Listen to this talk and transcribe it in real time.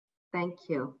Thank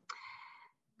you.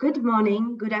 Good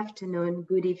morning, good afternoon,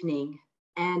 good evening,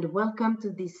 and welcome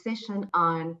to this session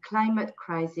on climate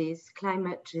crisis,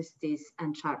 climate justice,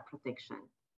 and child protection.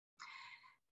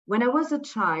 When I was a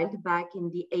child back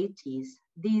in the 80s,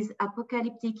 these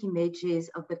apocalyptic images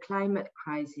of the climate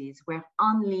crisis were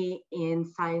only in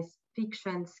science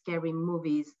fiction, scary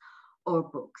movies or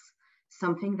books,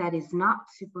 something that is not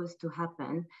supposed to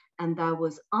happen and that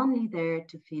was only there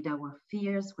to feed our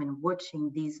fears when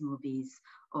watching these movies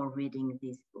or reading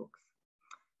these books.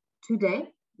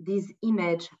 Today, these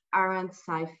images aren't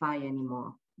sci-fi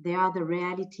anymore. They are the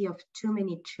reality of too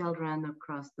many children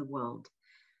across the world.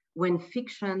 When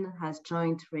fiction has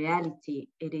joined reality,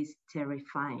 it is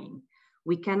terrifying.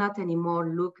 We cannot anymore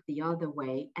look the other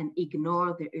way and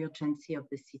ignore the urgency of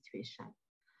the situation.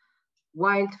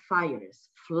 Wildfires,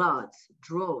 floods,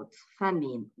 droughts,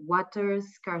 famine, water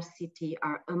scarcity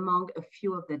are among a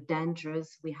few of the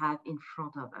dangers we have in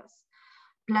front of us.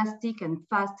 Plastic and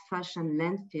fast fashion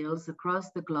landfills across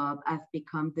the globe have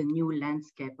become the new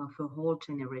landscape of a whole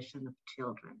generation of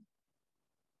children.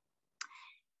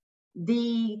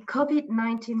 The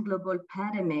COVID-19 global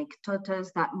pandemic taught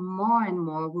us that more and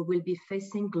more we will be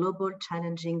facing global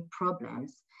challenging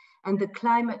problems, and the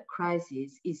climate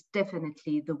crisis is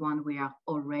definitely the one we are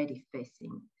already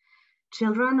facing.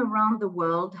 Children around the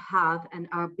world have and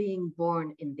are being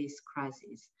born in this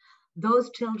crisis. Those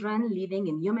children living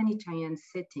in humanitarian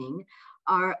setting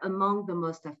are among the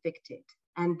most affected.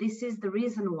 And this is the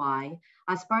reason why,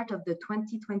 as part of the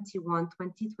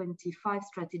 2021-2025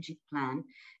 strategic plan,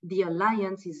 the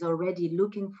Alliance is already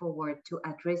looking forward to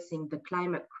addressing the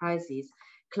climate crisis,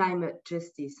 climate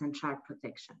justice, and child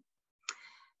protection.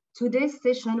 Today's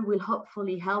session will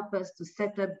hopefully help us to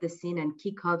set up the scene and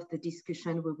kick off the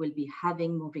discussion we will be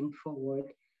having moving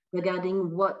forward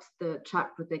regarding what the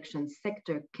child protection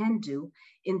sector can do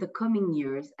in the coming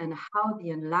years and how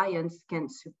the Alliance can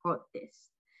support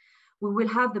this. We will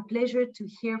have the pleasure to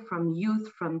hear from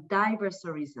youth from diverse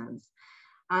horizons,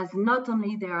 as not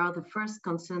only they are the first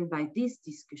concerned by this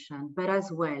discussion, but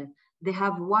as well, they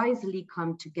have wisely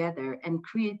come together and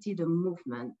created a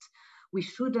movement we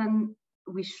should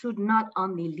not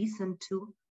only listen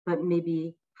to, but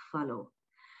maybe follow.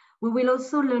 We will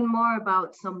also learn more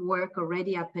about some work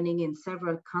already happening in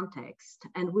several contexts,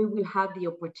 and we will have the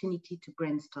opportunity to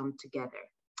brainstorm together.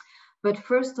 But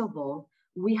first of all,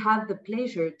 we have the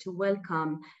pleasure to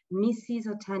welcome Mrs.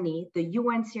 Otani, the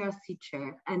UNCRC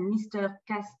chair, and Mr.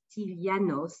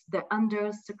 Castellanos, the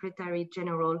Under-Secretary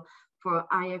General for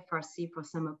IFRC, for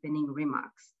some opening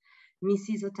remarks.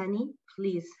 Mrs. Otani,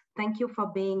 please, thank you for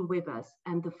being with us,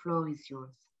 and the floor is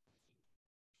yours.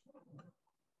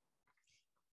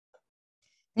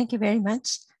 Thank you very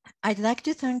much. I'd like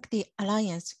to thank the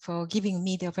Alliance for giving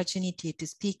me the opportunity to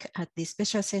speak at this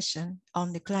special session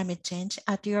on the climate change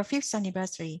at your 5th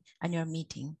anniversary annual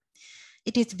meeting.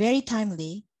 It is very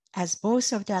timely as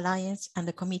both of the Alliance and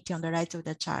the Committee on the Rights of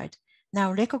the Child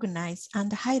now recognize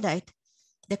and highlight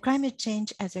the climate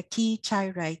change as a key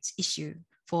child rights issue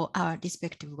for our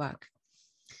respective work.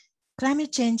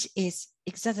 Climate change is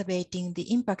exacerbating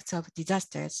the impacts of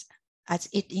disasters as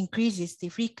it increases the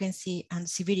frequency and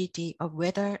severity of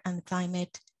weather and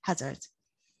climate hazards.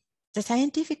 The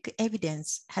scientific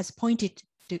evidence has pointed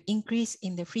to increase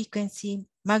in the frequency,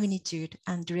 magnitude,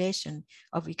 and duration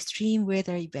of extreme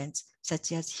weather events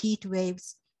such as heat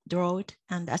waves, drought,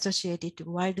 and associated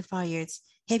wildfires,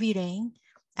 heavy rain,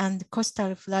 and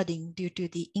coastal flooding due to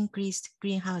the increased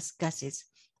greenhouse gases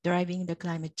driving the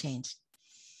climate change.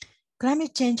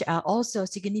 Climate change are also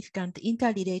significant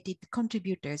interrelated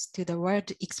contributors to the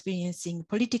world experiencing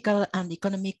political and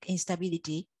economic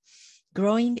instability,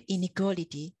 growing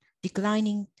inequality,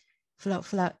 declining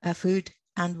food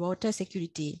and water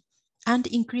security, and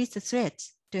increased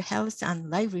threats to health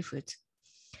and livelihood.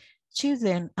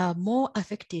 Children are more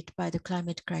affected by the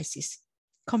climate crisis.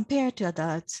 Compared to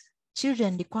adults,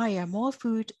 children require more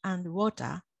food and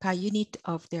water per unit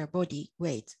of their body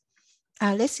weight,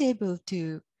 are less able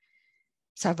to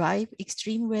survive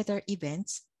extreme weather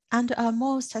events, and are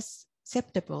more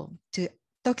susceptible to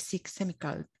toxic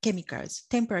chemicals,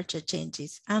 temperature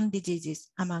changes, and diseases,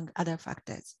 among other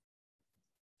factors.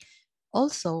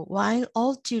 Also, while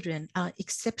all children are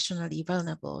exceptionally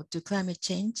vulnerable to climate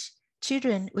change,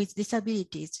 children with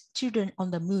disabilities, children on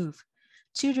the move,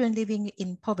 children living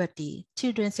in poverty,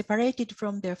 children separated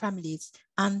from their families,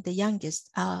 and the youngest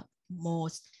are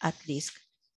most at risk.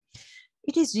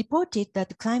 It is reported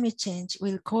that climate change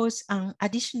will cause an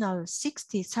additional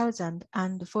 60,000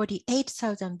 and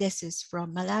 48,000 deaths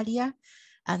from malaria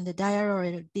and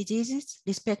diarrheal diseases,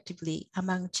 respectively,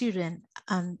 among children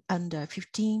under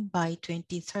 15 by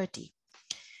 2030.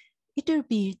 It will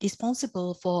be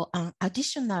responsible for an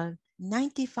additional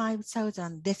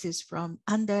 95,000 deaths from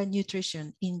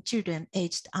undernutrition in children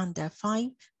aged under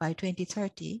 5 by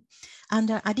 2030,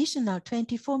 and an additional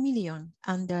 24 million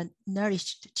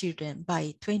undernourished children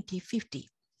by 2050.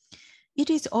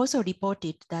 It is also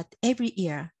reported that every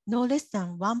year, no less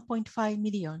than 1.5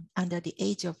 million under the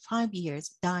age of 5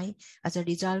 years die as a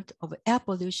result of air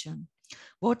pollution,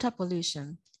 water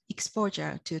pollution,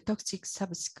 exposure to toxic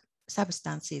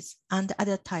substances, and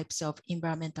other types of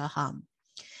environmental harm.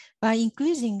 By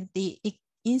increasing the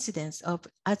incidence of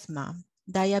asthma,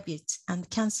 diabetes, and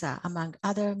cancer, among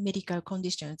other medical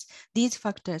conditions, these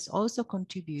factors also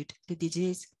contribute to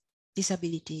disease,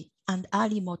 disability, and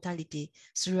early mortality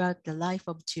throughout the life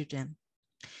of children.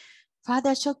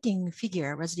 Further shocking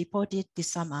figure was reported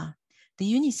this summer.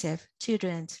 The UNICEF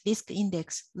Children's Risk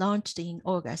Index, launched in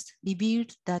August,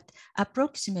 revealed that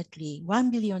approximately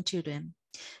 1 billion children,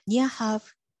 near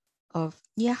half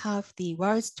the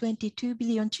world's 22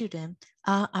 billion children,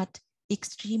 are at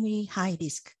extremely high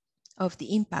risk of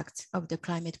the impacts of the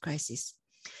climate crisis.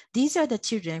 These are the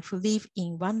children who live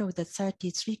in one of the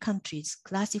 33 countries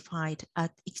classified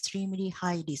at extremely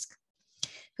high risk,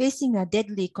 facing a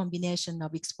deadly combination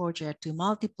of exposure to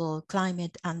multiple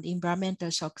climate and environmental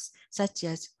shocks such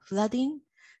as flooding,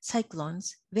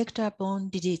 cyclones, vector-borne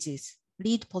diseases,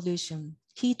 lead pollution,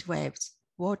 heat waves,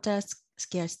 water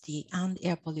scarcity, and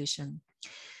air pollution,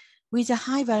 with a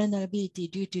high vulnerability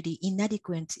due to the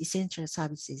inadequate essential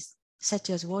services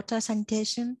such as water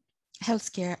sanitation,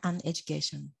 healthcare, and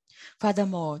education.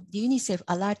 Furthermore, the UNICEF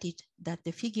alerted that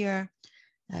the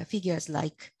figures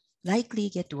likely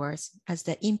get worse as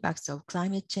the impacts of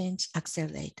climate change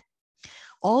accelerate.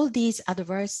 All these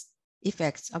adverse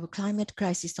effects of climate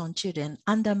crisis on children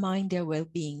undermine their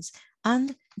well-being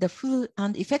and the full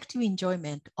and effective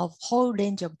enjoyment of a whole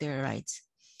range of their rights.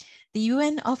 The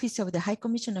UN Office of the High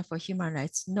Commissioner for Human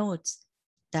Rights notes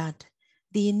that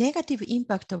the negative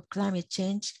impact of climate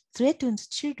change threatens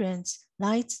children's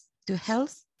rights to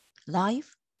health,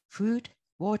 life, food,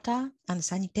 water and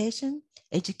sanitation,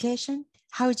 education,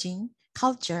 housing,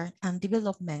 culture, and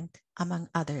development, among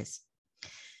others.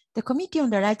 The Committee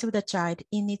on the Rights of the Child,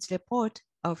 in its report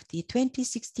of the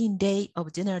 2016 Day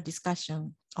of General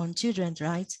Discussion on Children's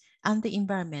Rights and the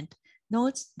Environment,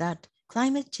 notes that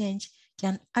climate change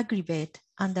can aggravate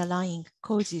underlying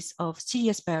causes of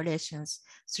serious violations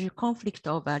through conflict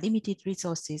over limited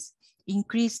resources,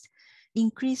 increased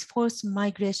forced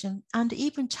migration, and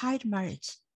even child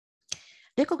marriage.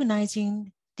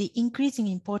 Recognizing the increasing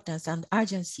importance and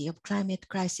urgency of climate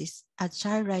crisis as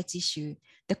child rights issue,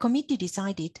 the committee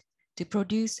decided to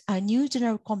produce a new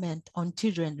general comment on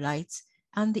children's rights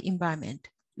and the environment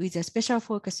with a special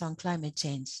focus on climate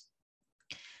change.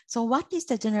 So what is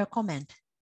the general comment?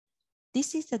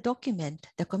 This is the document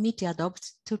the committee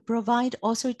adopts to provide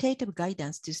authoritative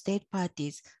guidance to state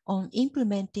parties on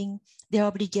implementing their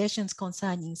obligations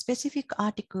concerning specific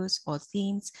articles or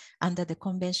themes under the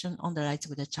Convention on the Rights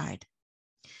of the Child.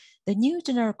 The new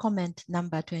general comment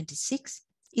number 26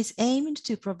 is aimed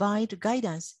to provide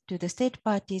guidance to the state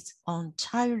parties on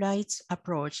child rights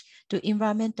approach to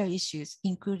environmental issues,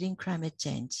 including climate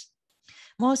change.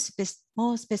 More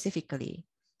specifically,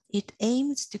 it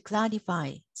aims to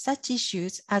clarify such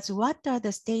issues as what are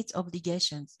the state's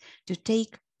obligations to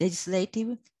take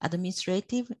legislative,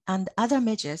 administrative, and other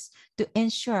measures to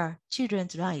ensure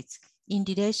children's rights in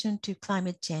relation to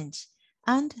climate change,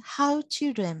 and how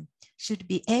children should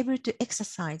be able to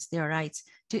exercise their rights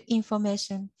to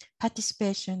information,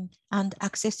 participation, and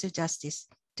access to justice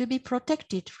to be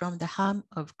protected from the harm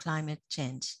of climate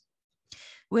change.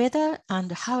 Whether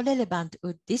and how relevant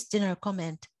would this general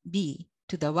comment be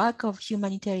to the work of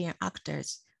humanitarian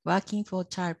actors working for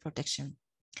child protection?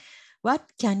 What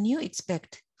can you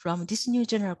expect from this new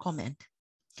general comment?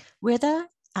 Whether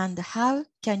and how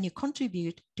can you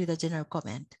contribute to the general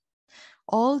comment?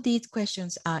 All these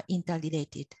questions are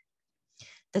interrelated.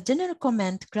 The general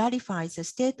comment clarifies the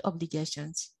state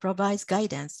obligations, provides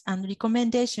guidance and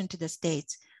recommendation to the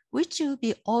states, which will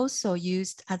be also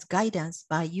used as guidance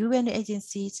by UN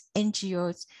agencies,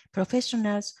 NGOs,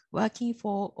 professionals working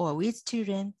for or with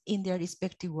children in their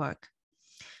respective work,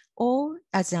 or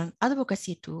as an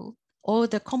advocacy tool, or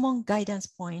the common guidance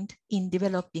point in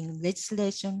developing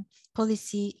legislation,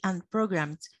 policy, and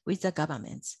programs with the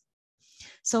governments.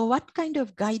 So what kind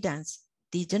of guidance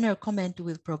the general comment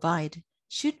will provide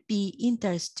should be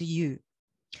interest to you.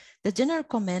 The general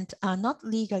comment are not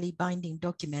legally binding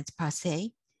documents per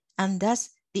se, and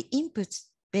thus the inputs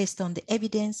based on the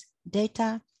evidence,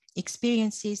 data,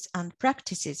 experiences, and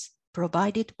practices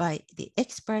provided by the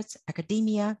experts,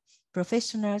 academia,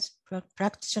 professionals,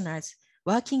 practitioners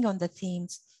working on the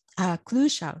themes are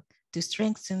crucial to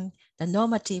strengthen the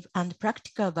normative and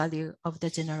practical value of the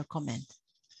general comment.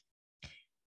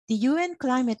 The UN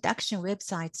Climate Action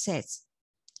website says,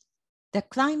 the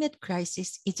climate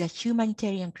crisis is a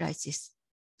humanitarian crisis.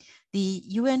 The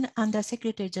UN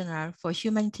Under-Secretary General for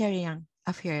Humanitarian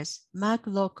Affairs, Mark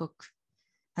Lowcock,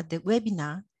 at the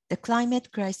webinar, The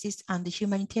Climate Crisis and the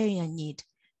Humanitarian Need,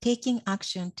 Taking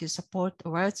Action to Support the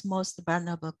World's Most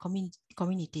Vulnerable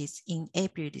Communities in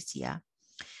April this year,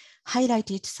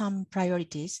 highlighted some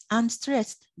priorities and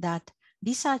stressed that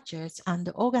researchers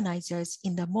and organizers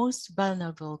in the most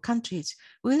vulnerable countries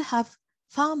will have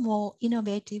far more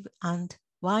innovative and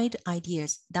wide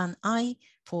ideas than I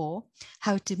for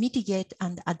how to mitigate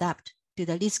and adapt to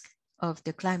the risk of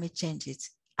the climate changes,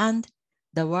 and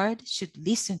the world should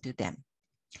listen to them.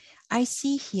 I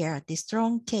see here the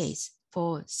strong case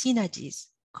for synergies,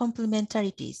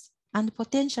 complementarities, and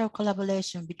potential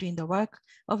collaboration between the work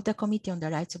of the Committee on the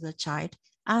Rights of the Child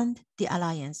and the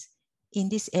Alliance in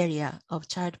this area of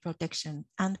child protection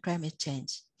and climate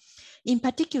change. In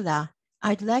particular,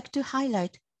 I'd like to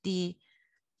highlight the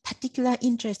particular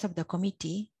interest of the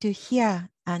committee to hear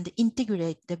and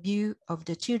integrate the view of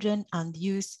the children and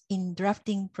youth in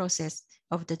drafting process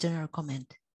of the general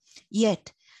comment.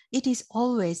 Yet, it is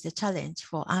always the challenge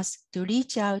for us to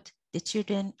reach out the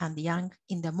children and the young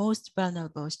in the most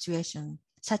vulnerable situation,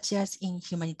 such as in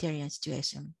humanitarian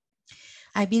situation.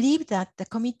 I believe that the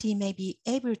committee may be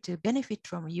able to benefit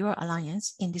from your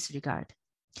alliance in this regard.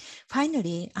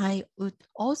 Finally, I would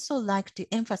also like to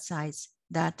emphasize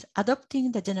that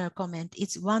adopting the general comment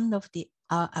is one of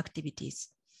our activities.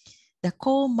 The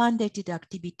core mandated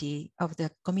activity of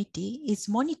the committee is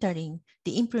monitoring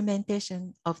the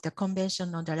implementation of the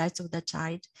Convention on the Rights of the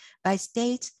Child by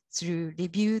states through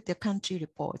review the country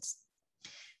reports.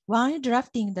 While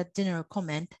drafting the general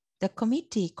comment, the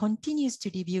committee continues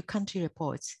to review country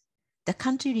reports. The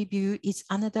country review is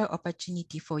another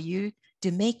opportunity for you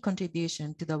to make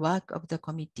contribution to the work of the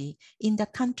committee in the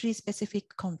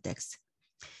country-specific context.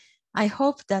 I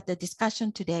hope that the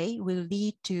discussion today will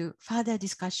lead to further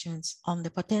discussions on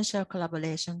the potential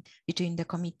collaboration between the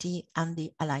committee and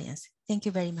the Alliance. Thank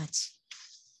you very much.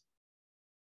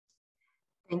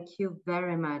 Thank you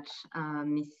very much,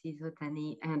 Mrs.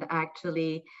 Otani. And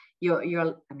actually, your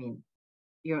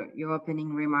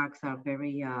opening remarks are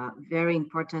very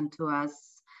important to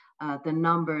us. The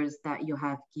numbers that you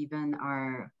have given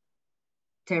are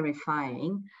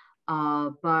terrifying.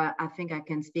 But I think I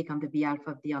can speak on the behalf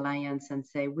of the Alliance and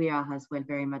say we are as well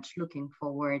very much looking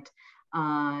forward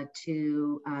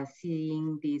to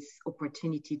seeing this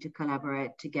opportunity to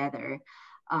collaborate together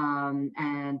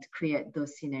and create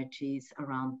those synergies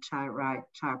around child rights,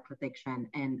 child protection,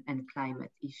 and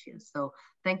climate issues. So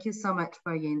thank you so much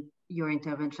for your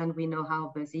intervention. We know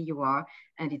how busy you are,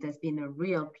 and it has been a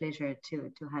real pleasure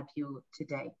to have you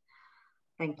today.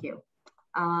 Thank you.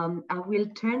 I will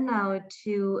turn now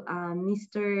to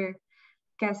Mr.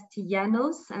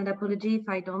 Castellanos, and apology if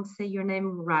I don't say your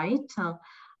name right,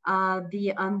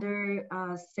 the Under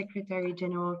Secretary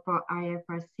General for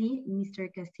IFRC. Mr.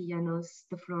 Castellanos,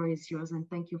 the floor is yours, and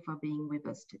thank you for being with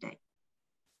us today.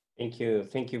 Thank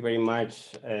you very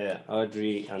much,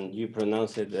 Audrey, and you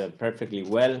pronounced it perfectly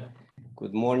well.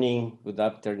 Good morning, good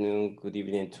afternoon, good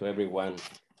evening to everyone.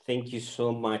 Thank you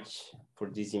so much for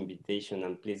this invitation,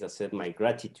 and please accept my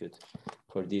gratitude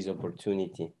for this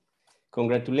opportunity.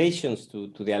 Congratulations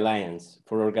to the Alliance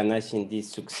for organizing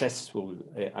this successful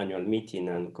annual meeting,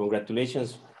 and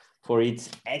congratulations for its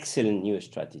excellent new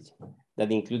strategy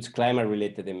that includes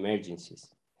climate-related emergencies.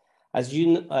 As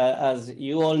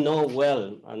you all know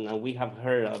well, and we have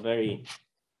heard a very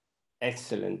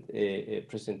excellent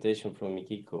presentation from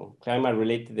Mikiko,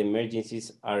 climate-related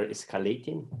emergencies are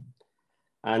escalating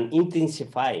and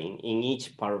intensifying in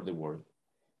each part of the world.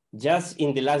 Just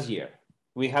in the last year,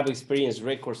 we have experienced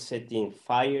record-setting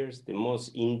fires, the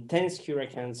most intense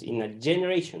hurricanes in a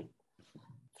generation,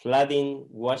 flooding,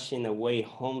 washing away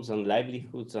homes and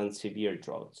livelihoods, and severe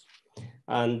droughts.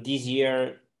 And this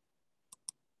year,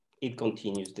 it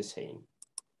continues the same.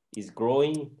 It's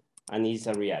growing, and it's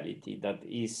a reality that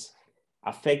is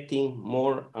affecting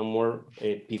more and more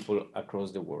people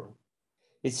across the world.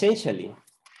 Essentially,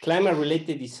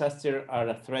 climate-related disasters are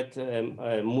a threat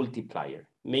multiplier,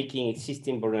 making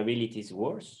existing vulnerabilities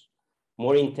worse,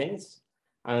 more intense,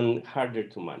 and harder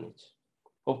to manage.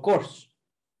 Of course,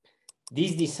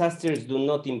 these disasters do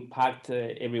not impact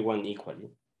everyone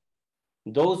equally.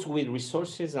 Those with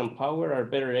resources and power are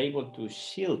better able to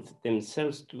shield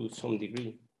themselves to some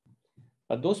degree.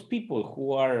 But those people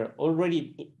who are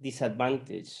already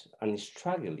disadvantaged and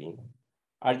struggling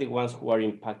are the ones who are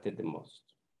impacted the most.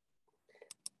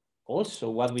 also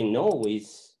what we know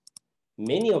is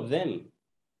many of them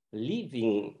live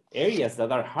in areas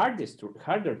that are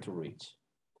harder to reach.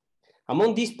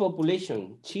 Among this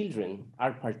population, children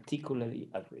are particularly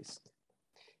at risk,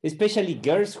 especially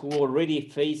girls who already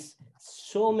face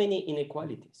so many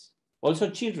inequalities. Also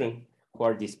children who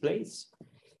are displaced,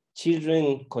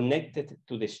 children connected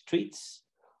to the streets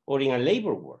or in a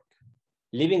labor work,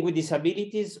 living with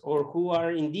disabilities or who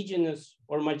are indigenous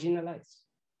or marginalized.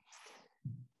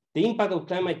 The impact of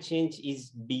climate change is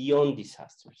beyond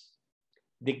disasters.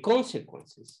 The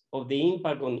consequences of the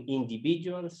impact on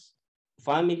individuals,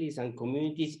 families, and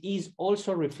communities is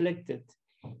also reflected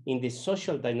in the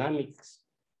social dynamics,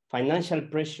 financial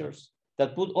pressures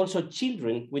that put also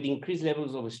children with increased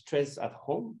levels of stress at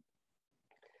home,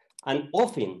 and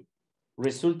often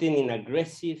resulting in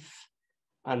aggressive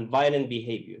and violent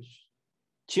behaviors.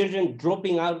 Children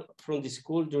dropping out from the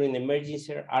school during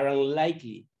emergency are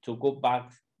unlikely to go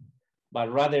back,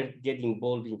 but rather get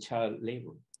involved in child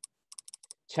labor.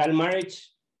 Child marriage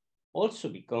also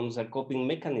becomes a coping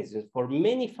mechanism for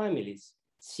many families,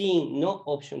 seeing no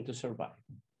option to survive.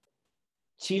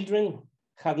 Children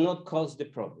have not caused the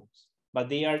problems, but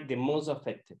they are the most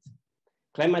affected.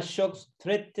 Climate shocks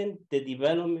threaten the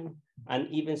development and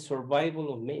even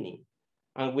survival of many,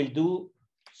 and will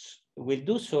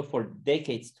do so for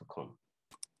decades to come.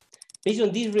 Based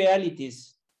on these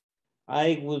realities,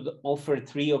 I would offer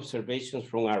 3 observations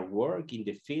from our work in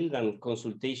the field and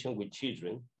consultation with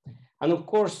children. And of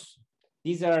course,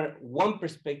 these are one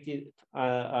perspective,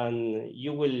 and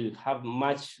you will have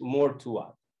much more to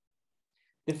add.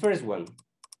 The first one,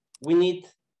 we need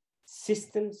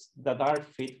systems that are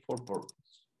fit for purpose.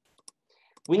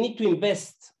 We need to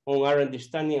invest on our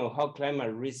understanding of how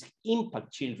climate risk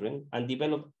impact children and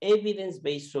develop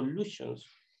evidence-based solutions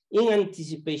in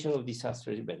anticipation of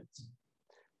disaster events,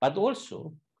 but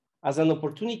also as an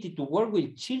opportunity to work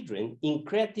with children in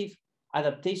creative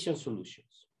adaptation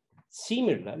solutions.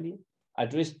 Similarly,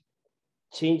 address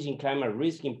changing climate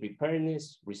risk in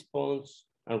preparedness, response,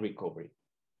 and recovery.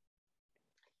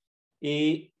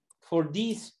 For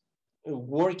this,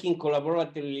 working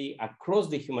collaboratively across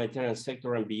the humanitarian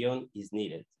sector and beyond is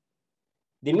needed.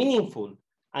 The meaningful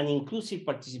and inclusive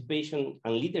participation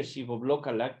and leadership of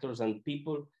local actors and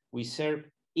people we serve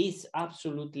is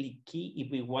absolutely key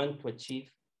if we want to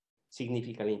achieve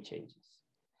significant changes.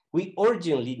 We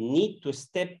urgently need to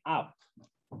step up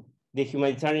the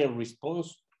humanitarian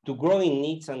response to growing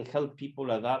needs and help people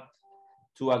adapt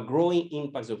to a growing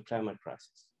impacts of climate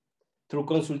crisis. Through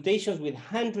consultations with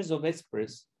hundreds of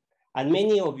experts and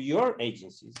many of your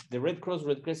agencies, the Red Cross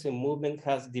Red Crescent movement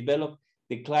has developed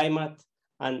the Climate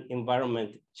and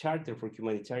Environment Charter for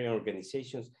humanitarian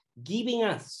organizations, giving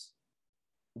us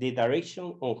the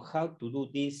direction on how to do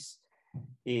this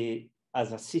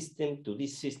as a system, to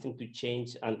this system to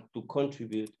change and to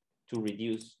contribute to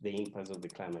reduce the impacts of the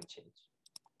climate change.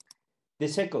 The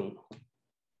second,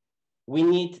 we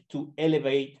need to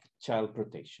elevate child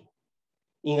protection.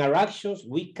 In our actions,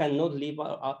 we cannot leave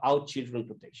out children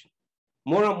protection.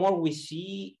 More and more, we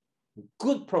see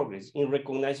good progress in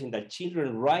recognizing that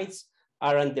children's rights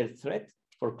are under threat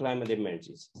for climate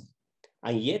emergencies.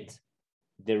 And yet,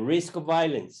 the risk of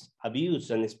violence,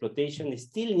 abuse, and exploitation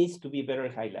still needs to be better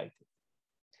highlighted.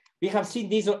 We have seen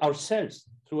this ourselves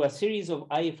through a series of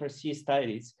IFRC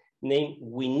studies named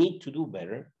We Need to Do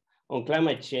Better on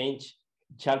climate change,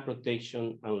 child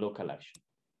protection, and local action.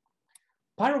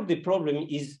 Part of the problem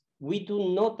is we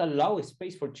do not allow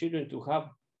space for children to have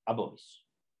a voice.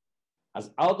 As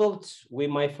adults, we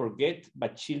might forget,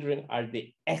 but children are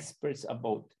the experts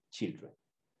about children.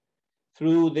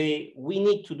 Through the We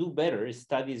Need to Do Better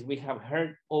studies, we have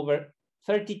heard over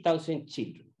 30,000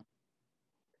 children.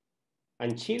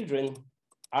 And children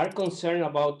are concerned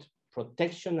about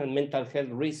protection and mental health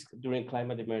risk during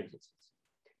climate emergencies.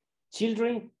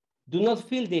 Children do not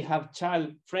feel they have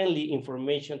child-friendly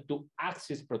information to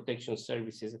access protection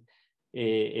services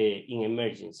in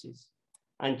emergencies.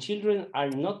 And children are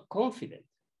not confident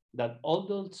that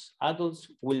adults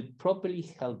will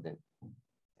properly help them.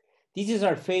 This is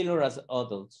our failure as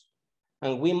adults,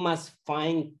 and we must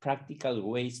find practical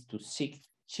ways to seek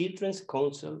children's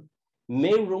counsel,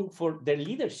 make room for their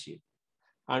leadership,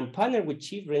 and partner with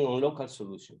children on local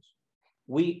solutions.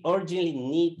 We urgently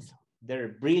need their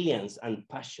brilliance and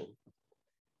passion.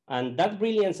 And that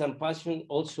brilliance and passion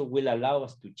also will allow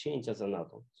us to change as an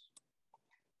adult.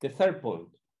 The third point,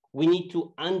 we need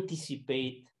to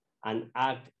anticipate and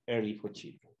act early for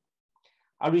children.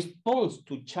 Our response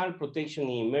to child protection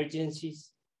in emergencies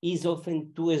is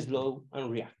often too slow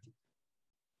and reactive.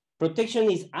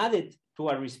 Protection is added to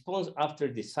our response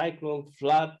after the cyclone,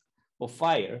 flood, or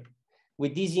fire,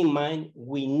 With this in mind,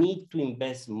 we need to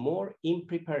invest more in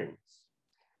preparedness.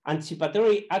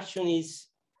 Anticipatory action is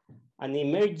an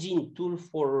emerging tool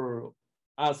for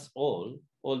us all,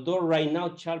 although right now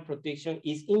child protection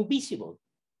is invisible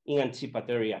in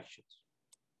anticipatory actions.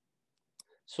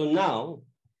 So now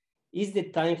is the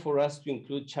time for us to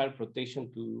include child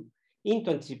protection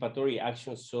into anticipatory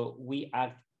actions so we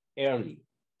act early,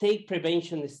 take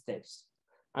prevention steps,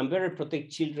 and better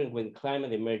protect children when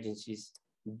climate emergencies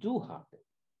do happen.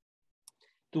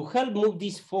 To help move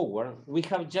this forward, we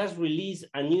have just released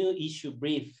a new issue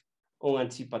brief on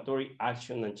anticipatory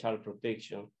action and child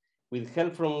protection with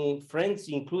help from friends,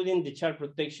 including the child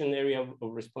protection area of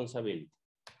responsibility.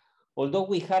 Although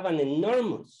we have an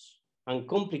enormous and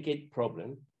complicated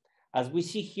problem, as we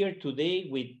see here today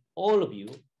with all of you,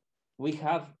 we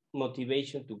have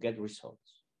motivation to get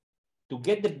results. To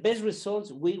get the best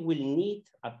results, we will need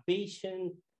a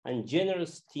patient and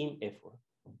generous team effort.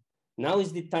 Now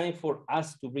is the time for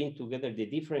us to bring together the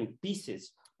different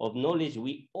pieces of knowledge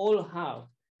we all have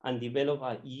and develop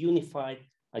a unified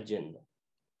agenda.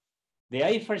 The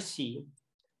IFRC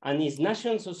and its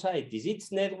national societies,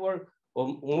 its network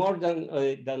of more than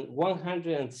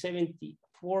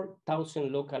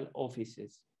 174,000 local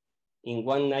offices in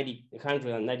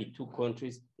 192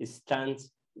 countries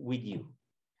stands with you.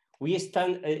 We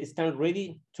stand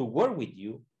ready to work with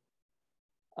you.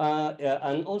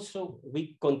 And also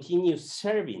we continue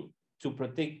serving to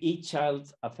protect each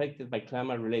child affected by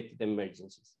climate-related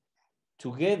emergencies.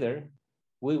 Together,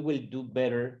 we will do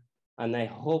better. And I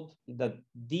hope that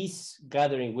this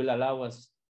gathering will allow us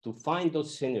to find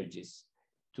those synergies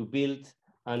to build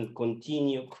and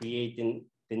continue creating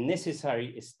the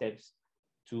necessary steps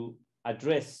to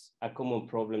address a common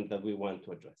problem that we want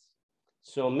to address.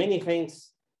 So many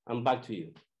thanks, and back to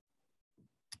you.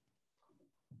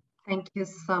 Thank you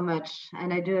so much.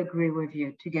 And I do agree with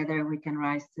you. Together we can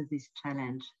rise to this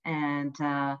challenge. And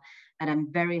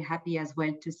I'm very happy as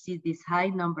well to see this high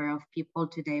number of people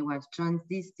today who have joined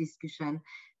this discussion,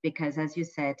 because as you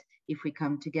said, if we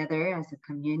come together as a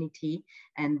community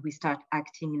and we start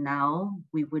acting now,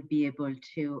 we would be able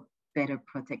to better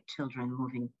protect children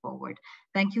moving forward.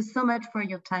 Thank you so much for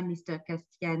your time, Mr.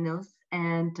 Castellanos.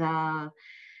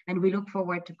 And we look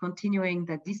forward to continuing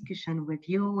the discussion with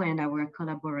you and our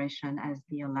collaboration as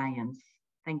the Alliance.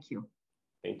 Thank you.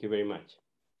 Thank you very much.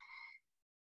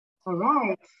 All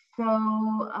right,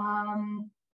 so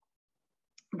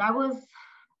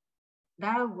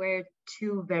that were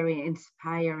two very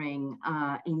inspiring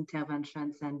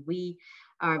interventions, and we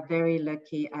are very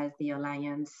lucky as the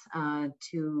Alliance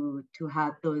to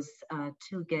have those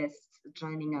two guests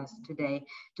joining us today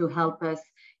to help us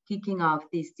kicking off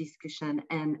this discussion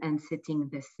and setting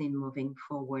the scene moving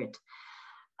forward.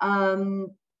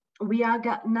 We are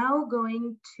now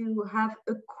going to have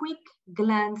a quick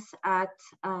glance at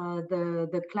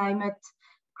the climate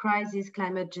crisis,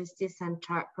 climate justice and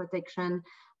child protection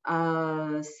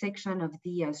section of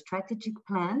the strategic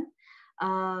plan.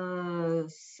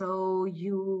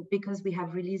 Because we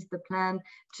have released the plan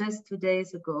just 2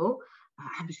 days ago,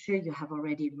 I'm sure you have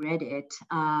already read it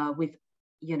with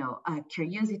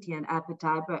curiosity and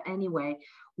appetite, but anyway,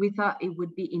 we thought it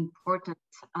would be important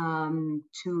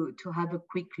to have a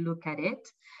quick look at it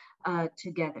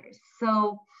together.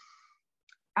 So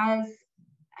as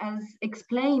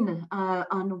explained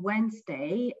on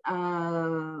Wednesday,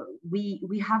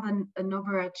 we have an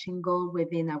overarching goal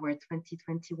within our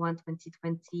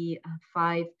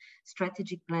 2021-2025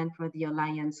 strategic plan for the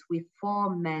Alliance with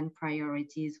 4 main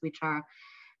priorities, which are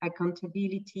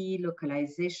accountability,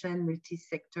 localization,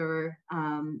 multi-sector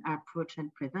approach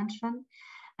and prevention.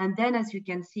 And then, as you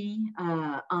can see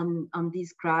on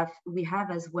this graph, we have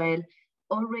as well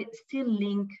already still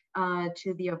linked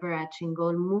to the overarching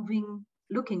goal,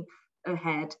 looking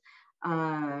ahead,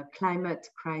 climate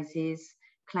crisis,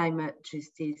 climate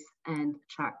justice, and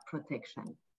child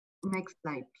protection. Next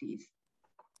slide, please.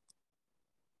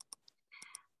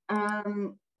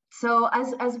 So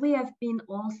as we have been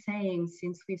all saying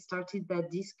since we started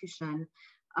that discussion,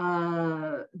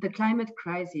 the climate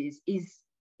crisis is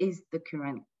the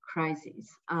current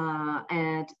crisis,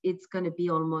 and it's going to be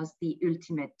almost the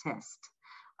ultimate test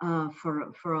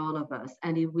for all of us,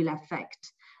 and it will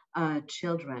affect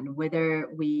children, whether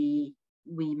we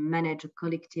manage a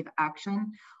collective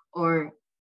action or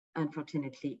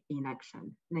unfortunately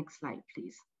inaction. Next slide,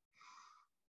 please.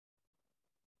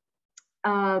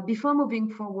 Before moving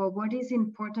forward, what is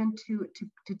important to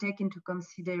take into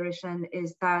consideration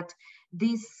is that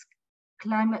this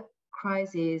climate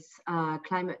crisis,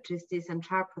 climate justice and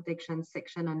child protection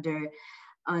section under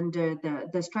under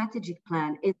the strategic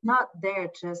plan, it's not there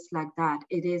just like that.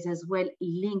 It is as well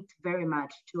linked very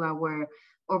much to our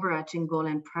overarching goal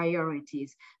and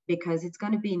priorities, because it's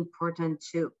going to be important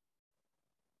to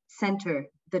center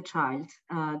the child,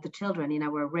 the children in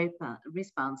our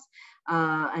response,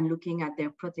 and looking at their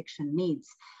protection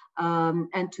needs.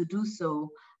 And to do so,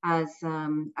 as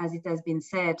it has been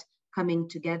said, coming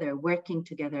together, working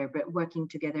together, but working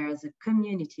together as a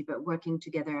community, but working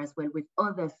together as well with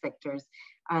other sectors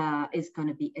is going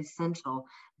to be essential.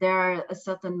 There are a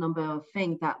certain number of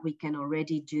things that we can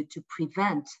already do to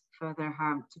prevent further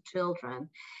harm to children.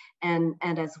 And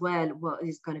as well, what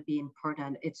is going to be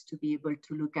important is to be able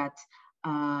to look at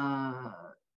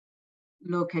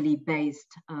locally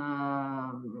based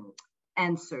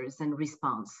answers and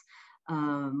response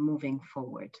moving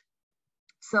forward.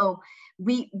 So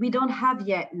we don't have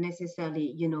yet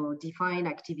necessarily, defined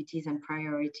activities and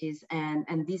priorities.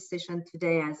 And this session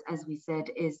today, as we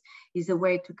said, is a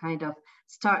way to kind of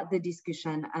start the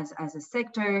discussion as a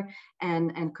sector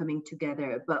and coming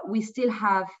together. But we still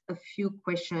have a few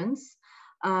questions,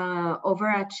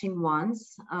 overarching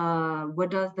ones.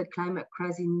 What does the climate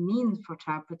crisis mean for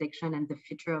child protection and the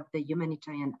future of the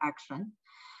humanitarian action?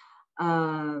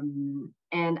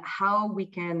 And how we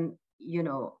can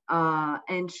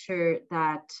ensure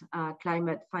that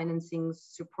climate financing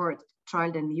support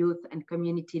child and youth and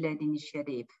community-led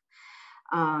initiative,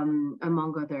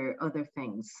 among other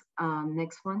things.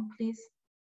 Next one, please.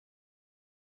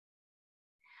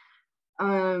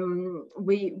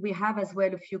 We have as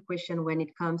well a few questions when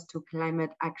it comes to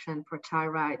climate action for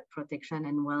child rights protection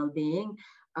and well-being.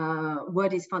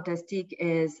 What is fantastic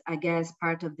is, I guess,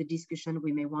 part of the discussion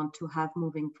we may want to have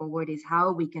moving forward is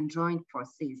how we can join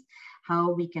forces,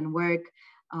 how we can work,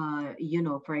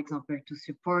 for example, to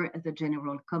support the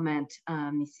general comment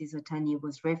Mrs. Otani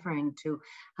was referring to,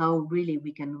 how really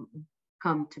we can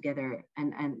come together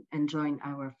and join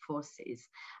our forces.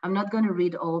 I'm not going to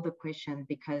read all the questions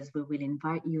because we will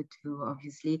invite you to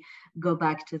obviously go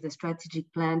back to the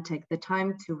strategic plan, take the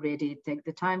time to read it, take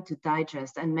the time to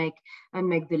digest and make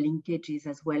the linkages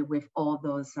as well with all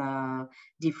those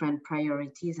different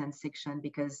priorities and sections,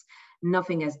 because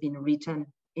nothing has been written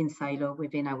in silo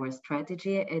within our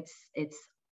strategy. It's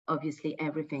obviously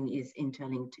everything is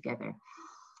interlinked together.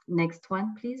 Next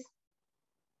one, please.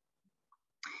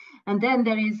 And then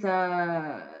there is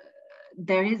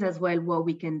as well what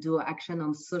we can do, action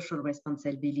on social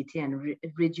responsibility and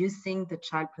reducing the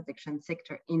child protection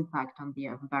sector impact on the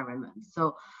environment.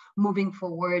 So moving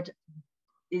forward,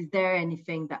 is there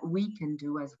anything that we can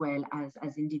do as well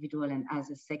as individual and as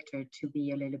a sector to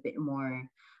be a little bit more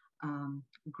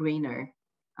greener?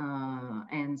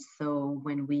 And so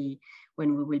when we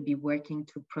will be working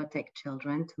to protect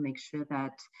children, to make sure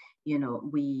that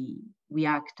we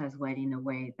act as well in a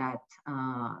way that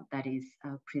that is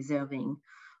preserving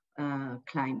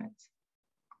climate.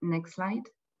 Next slide,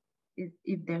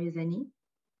 if there is any.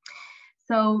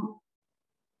 So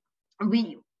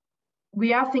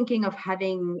we are thinking of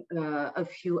having a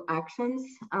few actions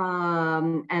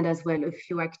and as well a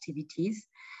few activities.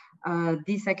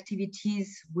 These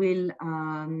activities will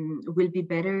be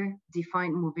better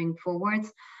defined moving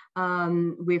forwards.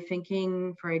 We're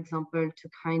thinking, for example, to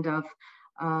kind of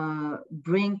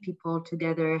bring people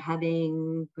together,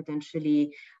 having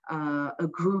potentially a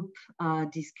group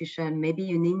discussion, maybe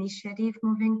an initiative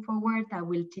moving forward that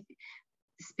will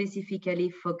specifically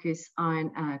focus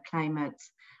on climate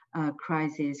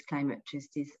crisis, climate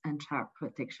justice, and child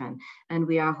protection. And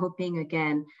we are hoping,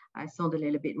 again, I sound a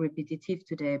little bit repetitive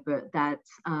today, but that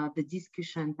the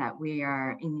discussion that we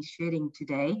are initiating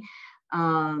today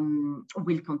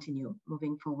will continue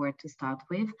moving forward to start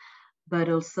with, but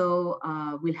also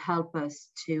will help us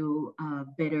to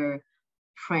better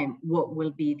frame what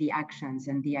will be the actions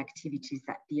and the activities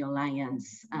that the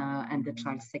Alliance and the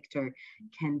child sector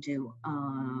can do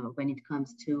when it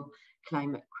comes to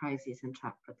climate crisis and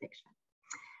child protection.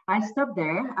 I'll stop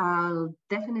there. I'll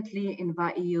definitely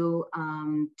invite you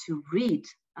to read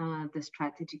the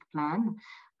strategic plan,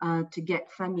 to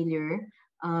get familiar,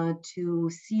 to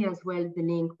see as well the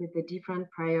link with the different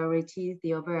priorities,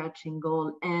 the overarching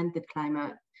goal, and the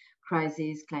climate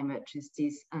crisis, climate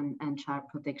justice, and child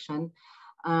protection.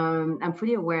 I'm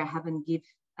fully aware I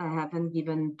haven't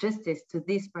given justice to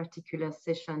this particular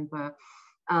session, but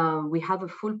we have a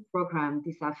full program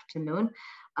this afternoon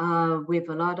with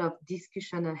a lot of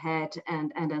discussion ahead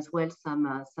and as well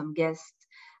some guests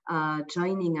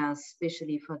joining us,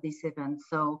 especially for this event.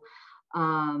 So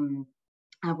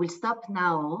I will stop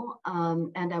now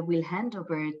and I will hand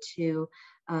over to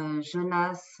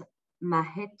Jonas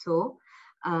Maheto,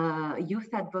 youth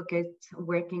advocate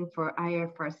working for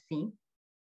IFRC.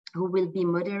 who will be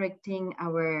moderating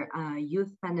our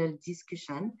youth panel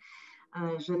discussion.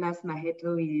 Jonas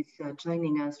Maheto is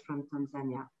joining us from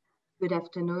Tanzania. Good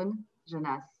afternoon,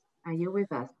 Jonas. Are you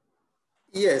with us?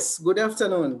 Yes, good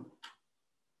afternoon.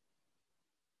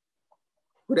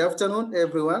 Good afternoon,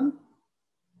 everyone.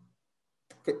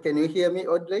 Can you hear me,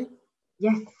 Audrey?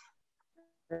 Yes.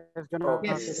 Yes,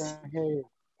 Jonas, yes. I can hear you.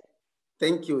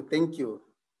 Thank you, thank you.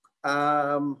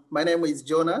 My name is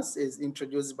Jonas, is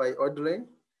introduced by Audrey.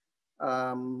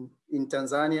 In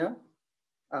Tanzania,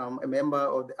 I'm a member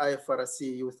of the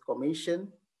IFRC Youth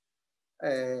Commission,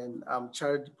 and I'm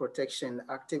child protection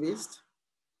activist.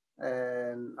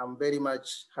 And I'm very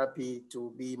much happy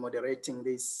to be moderating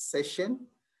this session.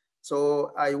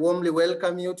 So I warmly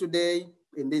welcome you today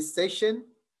in this session.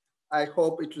 I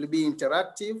hope it will be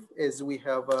interactive as we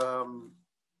have a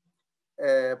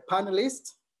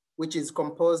panelist, which is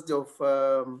composed of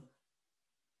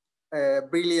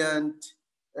brilliant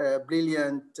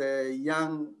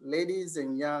young ladies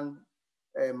and young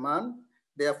men.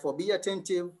 Therefore, be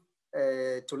attentive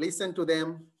to listen to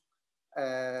them.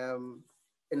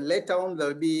 And later on,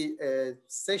 there'll be a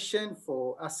session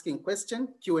for asking questions,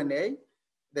 Q&A.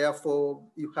 Therefore,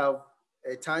 you have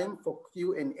a time for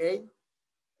Q&A.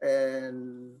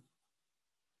 And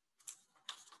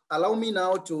allow me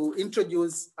now to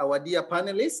introduce our dear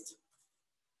panelists.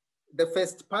 The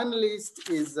first panelist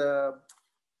is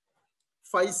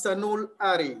Faisanul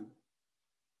Ali.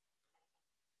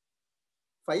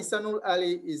 Faisanul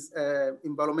Ali is an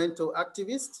environmental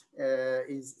activist.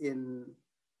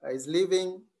 Is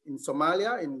living in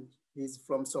Somalia, and he's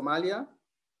from Somalia.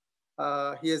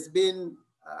 He has been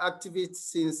activist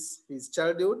since his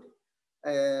childhood,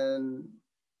 and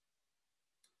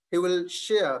he will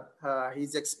share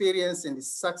his experience and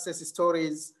his success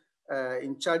stories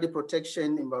in child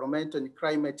protection, environmental, and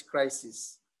climate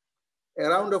crisis. A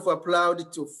round of applause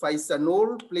to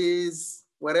Faisanul, please.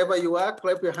 Wherever you are,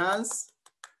 clap your hands.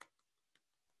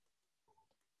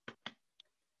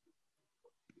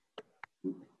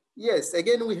 Yes,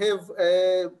 again, we have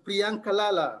Priyanka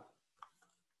Lala.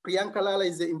 Priyanka Lala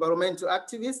is an environmental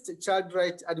activist, child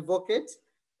rights advocate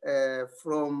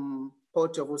from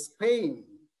Porto, Spain,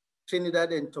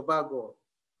 Trinidad and Tobago.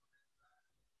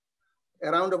 A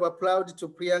round of applause to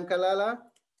Priyanka Lala.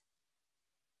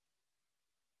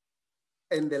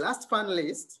 And the last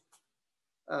panelist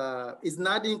is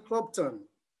Nadine Clopton.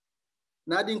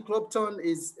 Nadine Clopton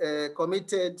is a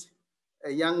committed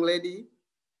young lady.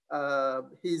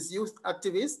 He's youth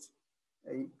activist,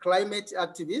 a climate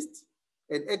activist,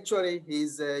 and actually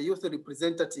he's a youth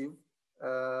representative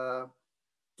to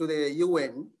the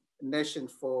UN Nation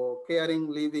for Caring,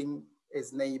 Living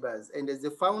as Neighbors, and is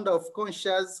the founder of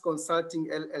Conscious Consulting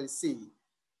LLC.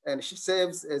 And she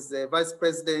serves as the vice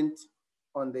president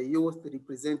on the youth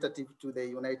representative to the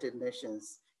United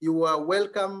Nations. You are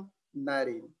welcome,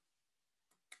 Nadine.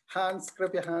 Hands,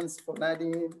 clap your hands for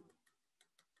Nadine.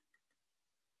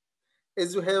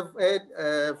 As you have heard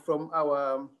from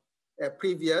our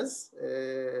previous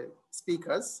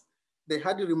speakers, they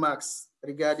had remarks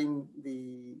regarding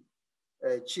the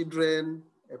children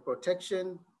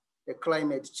protection, the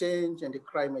climate change, and the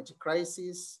climate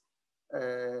crisis.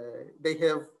 They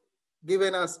have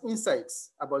given us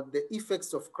insights about the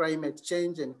effects of climate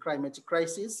change and climate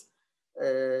crisis,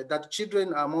 that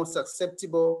children are more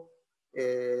susceptible.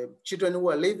 Children who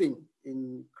are living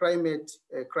in climate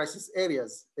crisis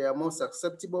areas, they are more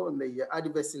susceptible and they are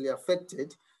adversely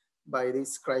affected by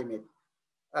this climate.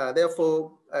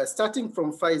 Therefore, starting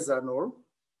from Faisanul,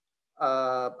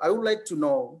 I would like to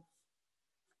know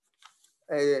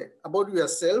about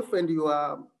yourself and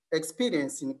your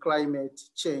experience in climate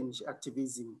change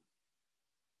activism.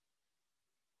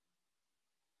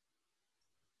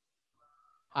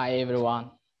 Hi,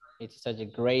 everyone. It's such a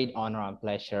great honor and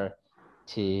pleasure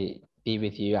to be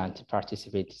with you and to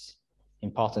participate in this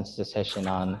important session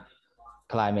on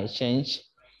climate change.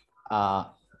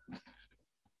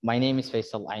 My name is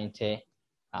Faisal Ainte,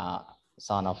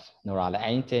 son of Nurala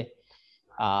Ainte.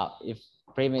 A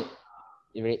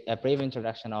brief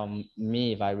introduction of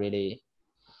me, if I really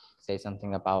say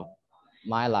something about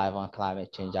my life on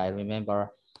climate change. I remember,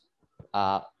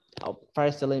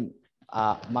 firstly,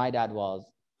 my dad was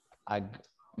a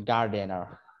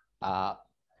gardener.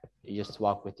 He used to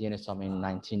work with UNICEF in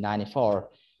 1994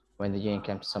 when the UN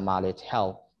came to Somalia to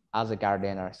help as a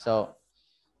gardener. So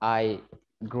I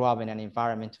grew up in an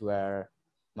environment where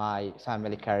my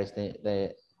family cares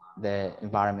the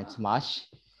environment much.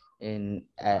 In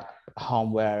a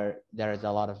home where there is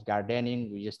a lot of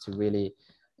gardening, we used to really,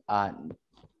 at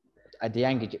the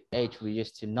young age, we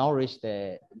used to nourish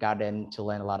the garden to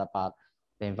learn a lot about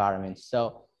the environment.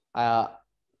 So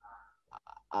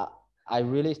I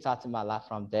really started my life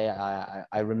from there.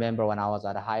 I remember when I was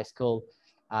at a high school,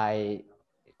 I,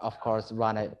 of course,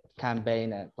 ran a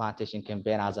campaign, a plantation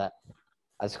campaign as a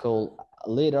school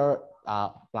leader,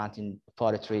 planting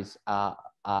 40 trees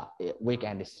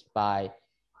weekends by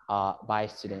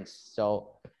students.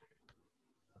 So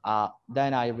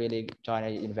then I really joined a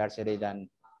university. Then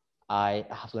I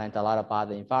have learned a lot about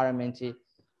the environment,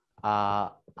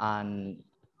 and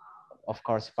of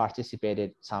course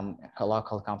participated some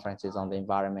local conferences on the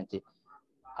environment.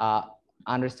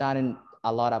 Understanding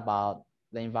a lot about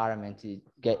the environment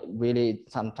get really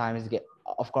sometimes get,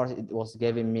 of course it was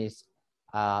giving me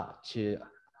to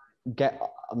get,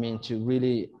 I mean, to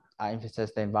really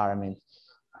emphasize the environment.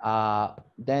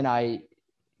 Then I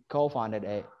co-founded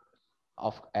a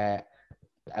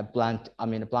plant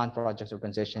project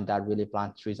organization that really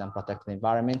plant trees and protect the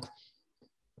environment.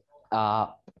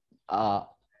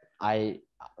 I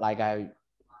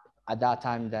at that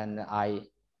time, then I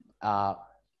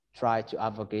try to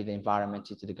advocate the environment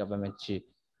to the government to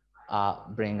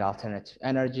bring alternative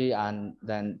energy, and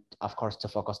then of course to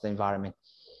focus the environment.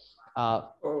 Thank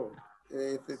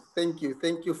you,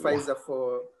 Faisal,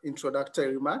 for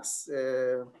introductory remarks.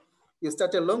 You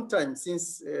started a long time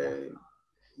since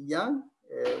young,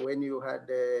 when you had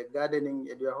gardening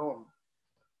at your home.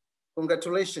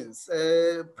 Congratulations.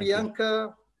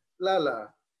 Priyanka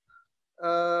Lala,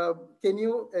 can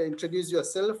you introduce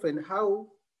yourself and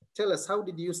tell us how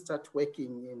did you start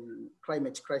working in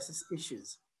climate crisis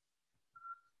issues?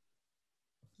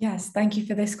 Yes, thank you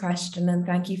for this question, and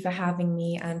thank you for having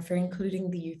me and for including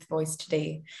the youth voice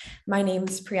today. My name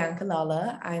is Priyanka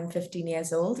Lala. I'm 15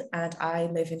 years old and I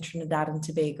live in Trinidad and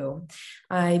Tobago.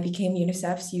 I became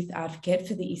UNICEF's youth advocate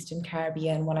for the Eastern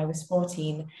Caribbean when I was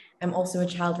 14. I'm also a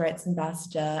child rights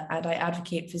ambassador, and I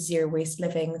advocate for zero waste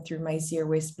living through my zero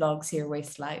waste blog, Zero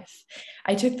Waste Life.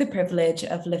 I took the privilege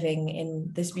of living in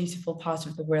this beautiful part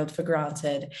of the world for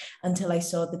granted until I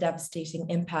saw the devastating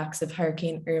impacts of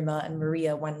Hurricane Irma and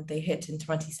Maria when they hit in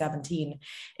 2017.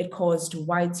 It caused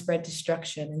widespread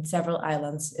destruction in several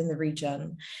islands in the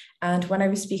region. And when I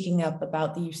was speaking up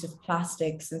about the use of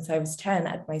plastic since I was 10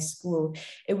 at my school,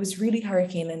 it was really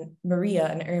Hurricane Maria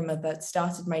and Irma that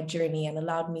started my journey and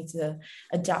allowed me to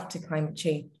adapt to climate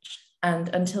change. And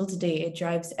until today, it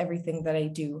drives everything that I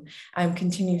do. I'm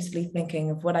continuously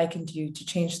thinking of what I can do to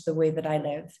change the way that I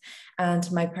live.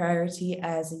 And my priority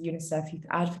as a UNICEF youth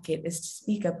advocate is to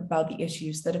speak up about the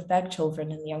issues that affect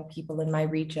children and young people in my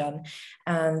region.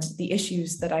 And the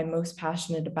issues that I'm most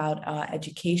passionate about are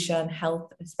education,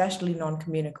 health, especially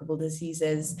non-communicable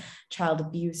diseases, child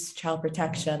abuse, child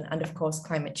protection, and of course,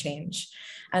 climate change.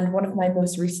 And one of my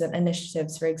most recent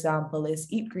initiatives, for example,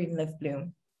 is Eat Green, Live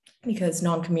Blue, because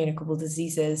non-communicable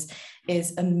diseases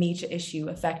is a major issue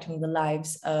affecting the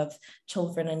lives of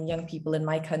children and young people in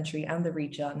my country and the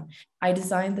region. I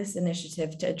designed this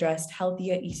initiative to address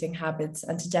healthier eating habits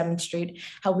and to demonstrate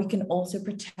how we can also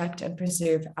protect and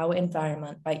preserve our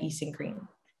environment by eating green.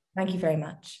 Thank you very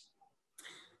much.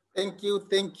 Thank you,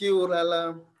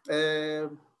 Lala.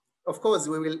 Of course,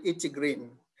 we will eat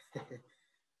green.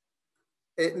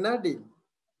 Nadine,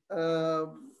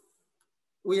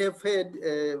 we have heard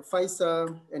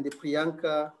Faisal and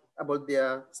Priyanka about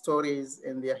their stories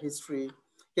and their history.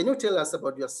 Can you tell us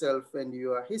about yourself and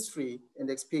your history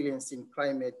and experience in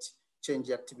climate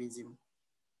change activism?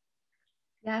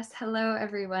 Yes, hello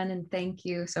everyone, and thank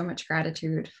you so much.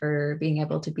 Gratitude for being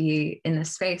able to be in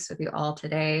this space with you all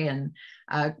today, and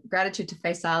gratitude to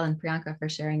Faisal and Priyanka for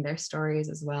sharing their stories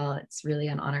as well. It's really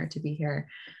an honor to be here.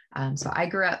 So I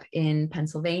grew up in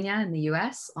Pennsylvania in the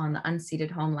US on the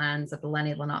unceded homelands of the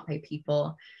Lenni Lenape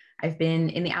people. I've been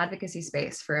in the advocacy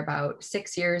space for about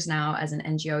 6 years now as an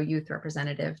NGO youth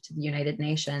representative to the United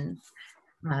Nations.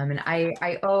 And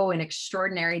I owe an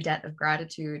extraordinary debt of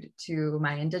gratitude to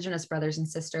my Indigenous brothers and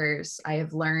sisters. I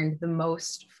have learned the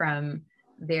most from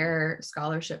their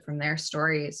scholarship, from their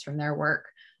stories, from their work.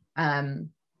 And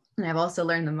I've also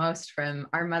learned the most from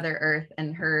our Mother Earth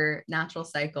and her natural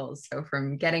cycles. So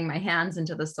from getting my hands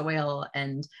into the soil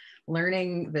and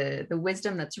learning the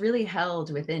wisdom that's really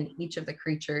held within each of the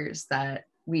creatures that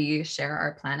we share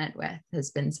our planet with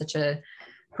has been such a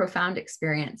profound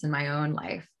experience in my own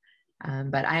life.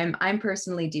 But I'm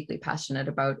personally deeply passionate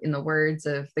about, in the words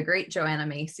of the great Joanna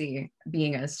Macy,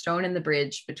 being a stone in the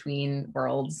bridge between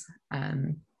worlds.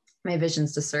 My vision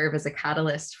is to serve as a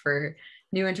catalyst for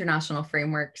new international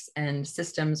frameworks and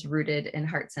systems rooted in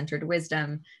heart-centered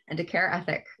wisdom and a care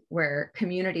ethic where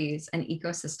communities and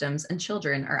ecosystems and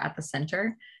children are at the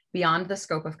center beyond the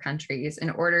scope of countries in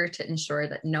order to ensure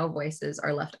that no voices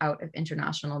are left out of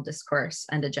international discourse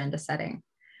and agenda setting.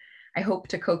 I hope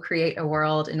to co-create a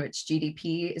world in which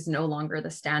GDP is no longer the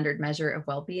standard measure of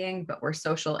well-being, but where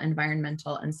social,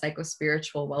 environmental, and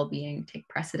psychospiritual well-being take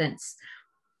precedence.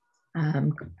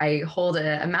 I hold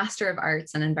a Master of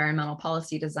Arts in Environmental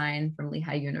Policy Design from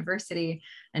Lehigh University,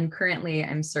 and currently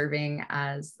I'm serving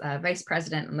as Vice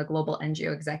President on the Global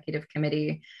NGO Executive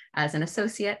Committee, as an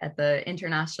associate at the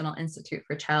International Institute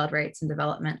for Child Rights and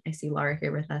Development. I see Laura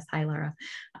here with us. Hi, Laura.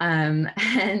 And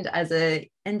as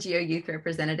a NGO youth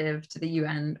representative to the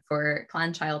UN for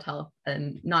Clan Child Health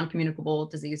and non-communicable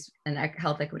disease and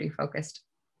health equity focused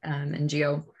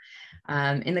NGO.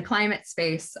 In the climate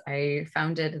space, I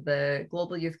founded the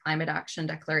Global Youth Climate Action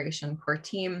Declaration core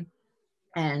team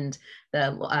and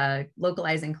the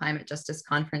Localizing Climate Justice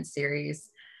Conference series.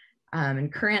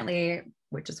 And currently,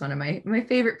 which is one of my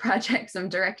favorite projects, I'm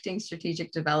directing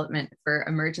strategic development for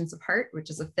Emergence of Heart, which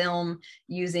is a film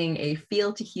using a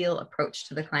feel to heal approach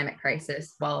to the climate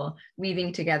crisis while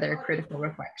weaving together critical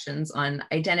reflections on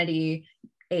identity,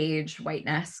 age,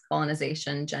 whiteness,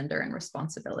 colonization, gender, and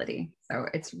responsibility. So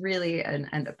it's really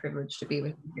and a privilege to be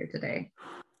with you here today.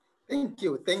 Thank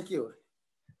you, thank you.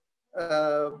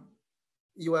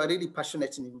 You are really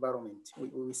passionate in environment.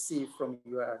 We see from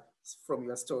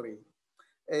your story.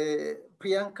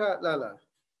 Priyanka Lala,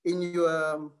 in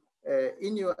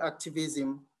your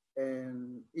activism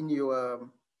and in your,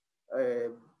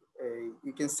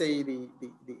 you can say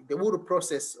the whole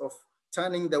process of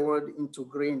turning the world into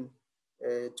green,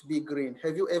 to be green,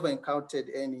 have you ever encountered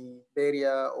any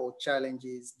barrier or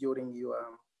challenges during your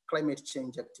climate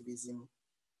change activism?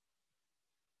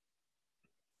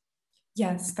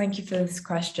 Yes, thank you for this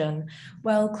question.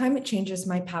 Well, climate change is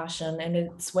my passion and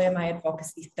it's where my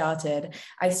advocacy started.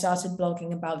 I started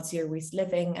blogging about zero waste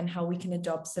living and how we can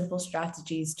adopt simple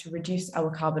strategies to reduce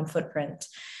our carbon footprint.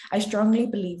 I strongly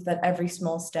believe that every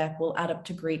small step will add up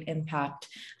to great impact,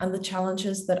 and the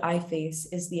challenges that I face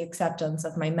is the acceptance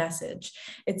of my message.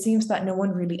 It seems that no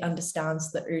one really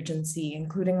understands the urgency,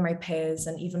 including my peers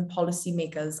and even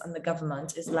policymakers, and the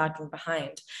government is lagging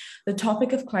behind. The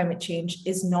topic of climate change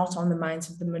is not on the minds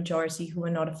of the majority who are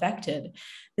not affected.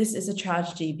 This is a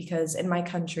tragedy because in my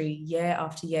country, year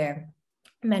after year,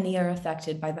 many are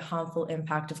affected by the harmful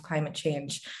impact of climate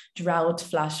change: drought,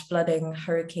 flash flooding,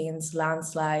 hurricanes,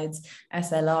 landslides,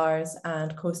 SLRs,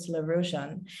 and coastal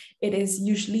erosion. It is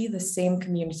usually the same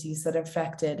communities that are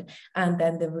affected, and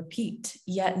then they repeat,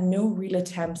 yet no real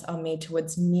attempts are made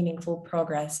towards meaningful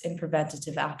progress in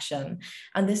preventative action.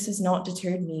 And this has not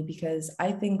deterred me because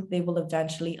I think they will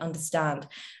eventually understand.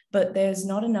 But there's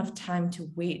not enough time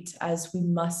to wait, as we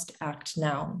must act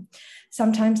now.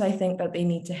 Sometimes I think that they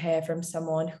need to hear from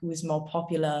someone who is more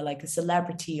popular, like a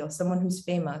celebrity or someone who's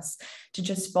famous, to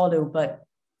just follow. But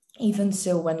even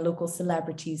so, when local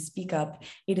celebrities speak up,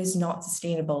 it is not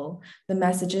sustainable. The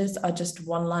messages are just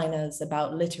one-liners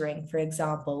about littering, for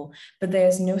example, but there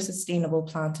is no sustainable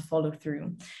plan to follow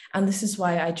through. And this is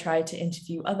why I try to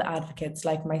interview other advocates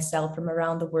like myself from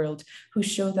around the world who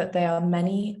show that there are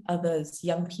many others,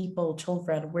 young people,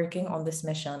 children, working on this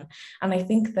mission. And I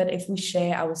think that if we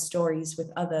share our stories with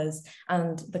others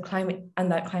and that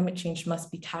climate change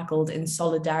must be tackled in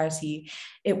solidarity,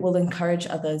 it will encourage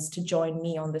others to join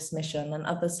me on this mission and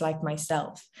others like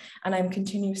myself. And I'm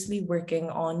continuously working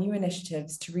on new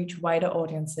initiatives to reach wider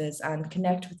audiences and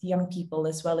connect with young people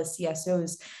as well as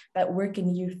CSOs that work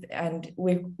in youth and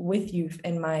with youth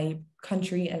in my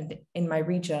country and in my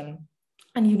region.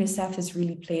 And UNICEF has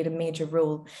really played a major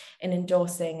role in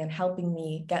endorsing and helping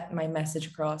me get my message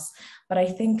across. But I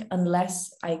think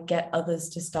unless I get others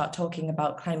to start talking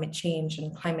about climate change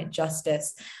and climate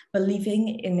justice, believing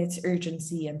in its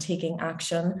urgency and taking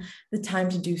action, the time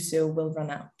to do so will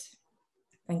run out.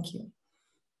 Thank you.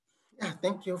 Yeah,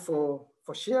 thank you for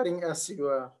sharing us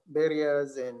your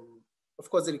barriers and, of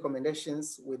course, the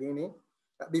recommendations within it.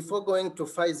 Before going to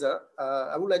Pfizer,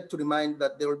 I would like to remind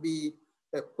that there will be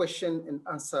a question and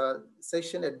answer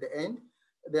session at the end.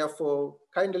 Therefore,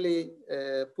 kindly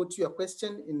put your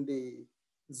question in the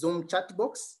Zoom chat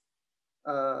box,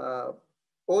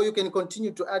 or you can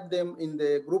continue to add them in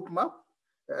the group map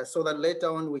so that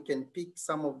later on we can pick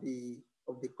some of the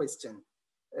question.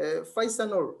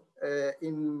 Faisal,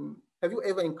 have you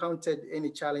ever encountered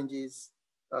any challenges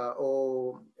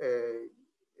or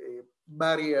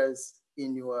barriers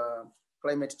in your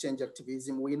climate change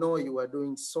activism? We know you are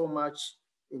doing so much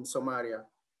in Somalia.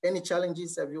 Any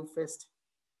challenges have you faced?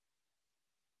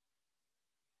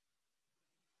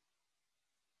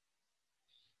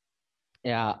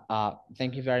 Yeah,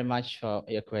 thank you very much for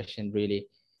your question, really.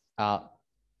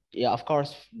 Yeah, of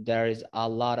course, there is a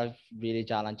lot of really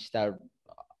challenges that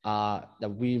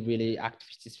we really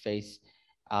activists face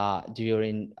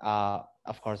during our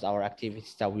of course, our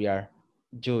activities that we are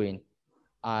doing.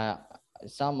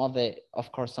 Some of the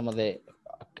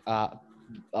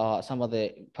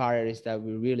priorities that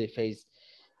we really face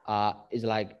is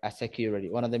like a security.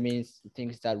 One of the main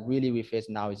things that really we face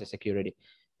now is a security,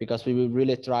 because we will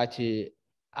really try to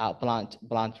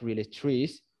plant really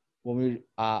trees when we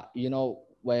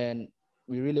when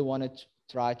we really wanted to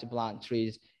try to plant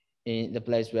trees in the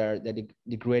place where the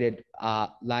degraded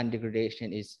land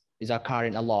degradation is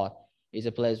occurring a lot, is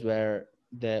a place where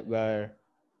the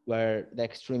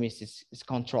extremists is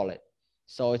controlled.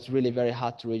 So it's really very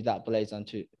hard to reach that place and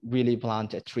to really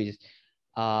plant trees.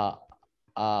 That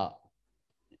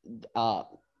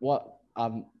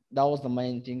was the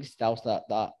main things. That was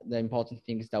the important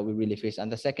things that we really face.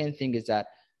 And the second thing is that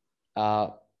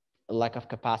lack of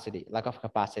capacity.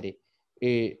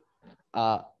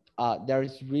 There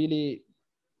is really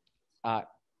a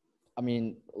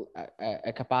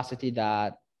capacity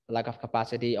that lack of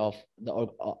capacity of the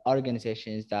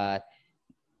organizations that,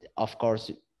 of course,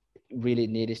 really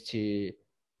needs to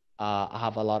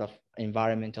have a lot of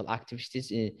environmental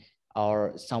activists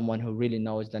or someone who really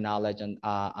knows the knowledge and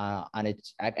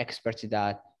it's experts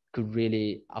that could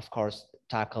really, of course,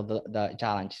 tackle the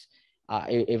challenges.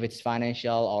 If it's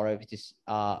financial or if it is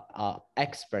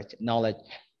expert knowledge,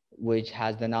 which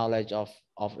has the knowledge of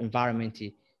environment,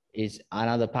 is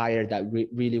another barrier that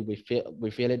really we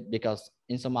feel it, because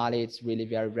in Somalia it's really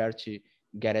very rare to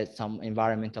get some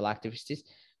environmental activists.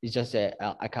 It's just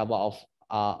a couple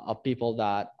of people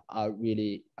that are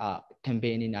really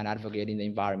campaigning and advocating the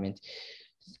environment.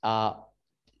 The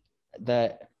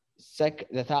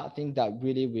third thing that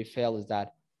really we feel is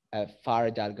that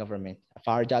fragile government.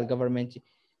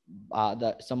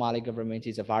 The Somali government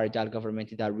is a fragile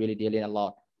government that really dealing a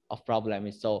lot of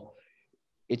problems. So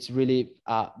it's really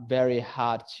very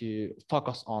hard to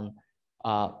focus on.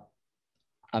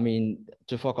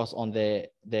 To focus on the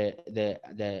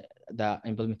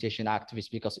implementation activities,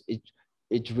 because it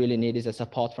really needs a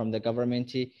support from the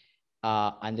government,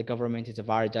 and the government is a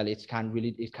fragile. It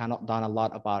cannot done a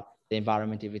lot about the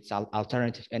environment, if it's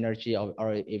alternative energy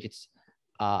or if it's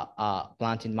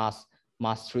planting mass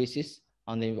trees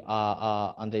on the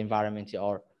environment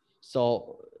or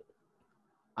so.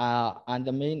 And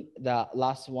the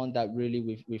last one that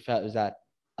really we felt is that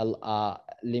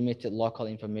limited local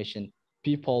information.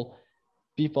 People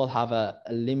have a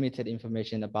limited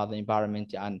information about the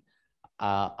environment and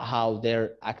how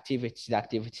the activities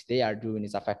they are doing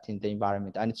is affecting the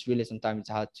environment. And it's really sometimes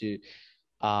hard to,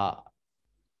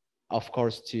 of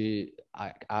course, to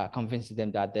convince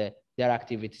them that their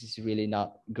activities really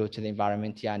not go to the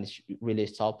environment and it's really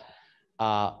stop.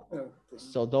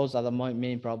 So those are the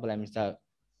main problems that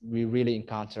we really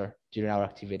encounter during our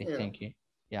activity. Yeah. Thank you.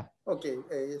 Yeah. Okay,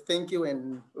 thank you.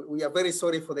 And we are very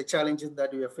sorry for the challenges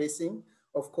that we are facing.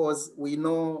 Of course, we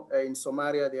know in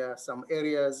Somalia, there are some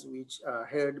areas which are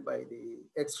held by the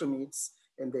extremists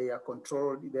and they are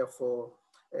controlled. Therefore,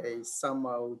 it's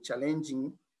somehow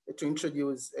challenging to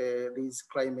introduce these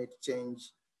climate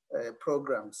change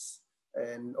programs.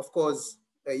 And of course,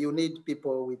 you need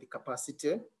people with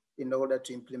capacity in order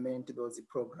to implement those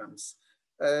programs.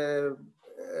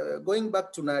 Going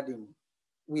back to Nadine,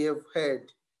 we have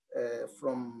heard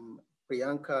from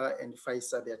Priyanka and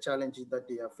Faisal their challenges that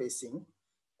they are facing.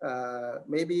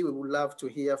 Maybe we would love to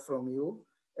hear from you.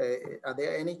 Are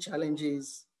there any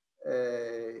challenges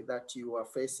that you are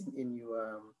facing in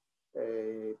your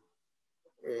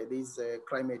these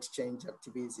climate change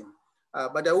activism?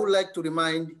 But I would like to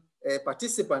remind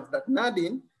participants that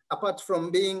Nadine, apart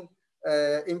from being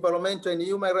environmental and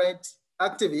human rights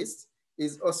activist,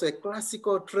 is also a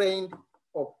classical trained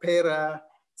opera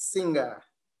singer.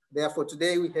 Therefore,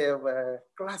 today we have a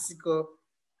classical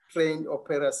trained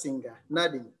opera singer.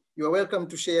 Nadine, you are welcome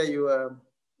to share your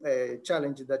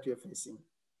challenge that you're facing.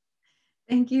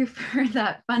 Thank you for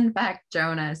that fun fact,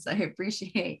 Jonas. I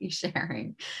appreciate you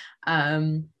sharing.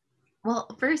 Well,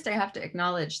 first I have to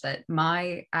acknowledge that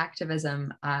my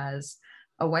activism as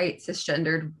a white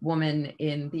cisgendered woman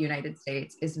in the United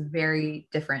States is very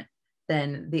different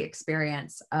than the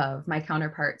experience of my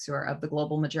counterparts who are of the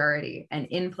global majority and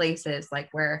in places like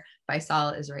where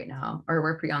Faisal is right now or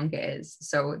where Priyanka is.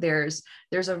 So there's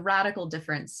a radical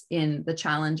difference in the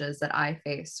challenges that I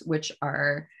face, which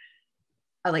are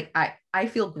like, I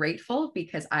feel grateful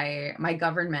because my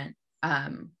government,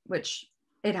 which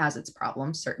it has its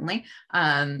problems certainly,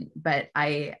 but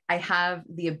I have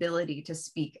the ability to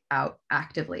speak out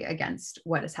actively against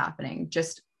what is happening.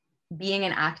 Just being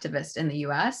an activist in the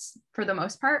US, for the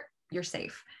most part, you're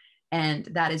safe. And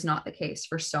that is not the case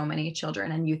for so many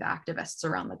children and youth activists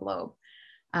around the globe.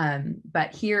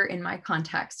 But here in my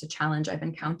context, a challenge I've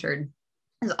encountered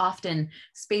is often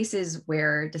spaces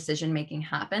where decision-making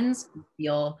happens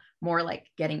feel more like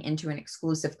getting into an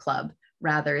exclusive club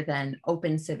rather than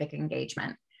open civic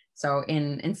engagement. So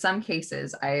in some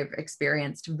cases, I've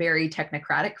experienced very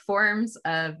technocratic forms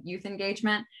of youth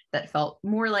engagement that felt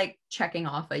more like checking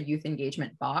off a youth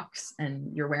engagement box,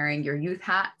 and you're wearing your youth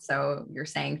hat. So you're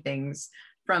saying things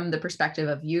from the perspective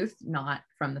of youth, not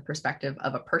from the perspective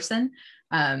of a person.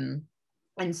 And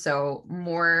so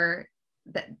more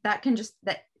that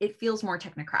it feels more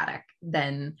technocratic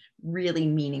than really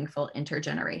meaningful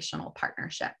intergenerational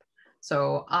partnership.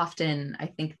 So often I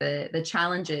think the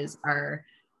challenges are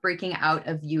breaking out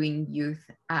of viewing youth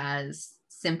as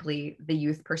simply the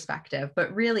youth perspective,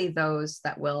 but really those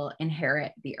that will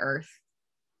inherit the earth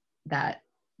that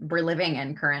we're living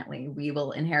in currently. We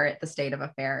will inherit the state of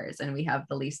affairs, and we have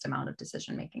the least amount of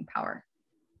decision-making power.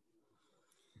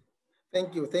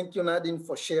 Thank you, Nadine,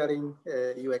 for sharing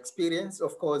your experience.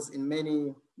 Of course, in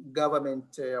many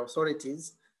government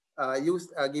authorities,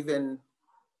 youth are given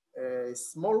a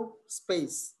small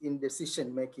space in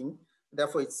decision-making.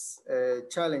 Therefore, it's a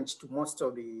challenge to most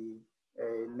of the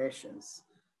nations.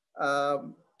 I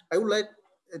would like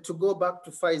to go back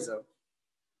to Pfizer.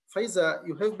 Pfizer,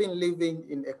 you have been living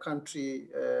in a country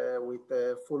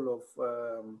full of,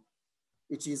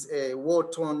 it is a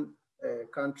war-torn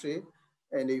country,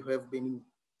 and you have been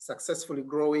successfully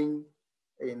growing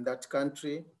in that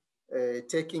country,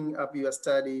 taking up your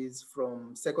studies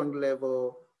from second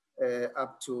level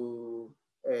up to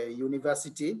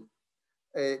university.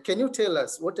 Can you tell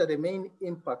us what are the main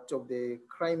impact of the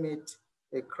climate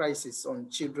crisis on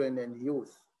children and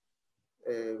youth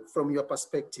from your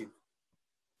perspective?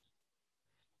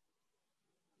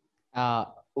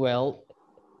 Well,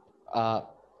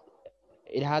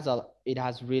 it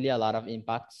has really a lot of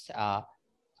impacts,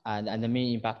 and the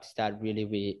main impacts that really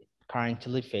we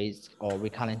currently face, or we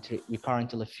currently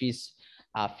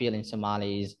feel in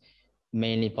Somalia is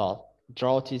mainly both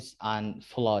droughts and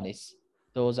floods.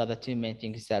 Those are the two main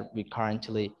things that we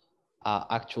currently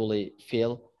actually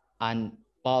feel, and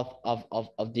both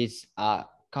of these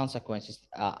consequences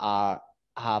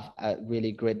have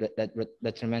really great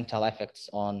detrimental effects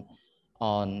on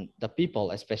the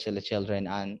people, especially children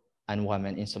and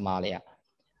women in Somalia.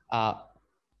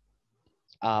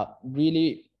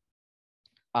 Really,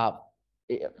 the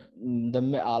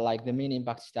main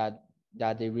impacts that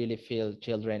they really feel,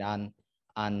 children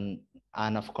and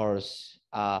of course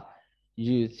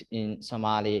youth in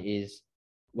Somalia, is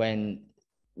when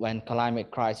climate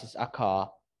crisis occur,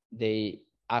 they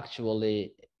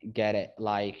actually get it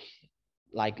like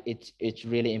it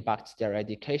really impacts their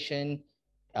education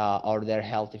or their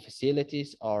healthy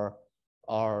facilities, or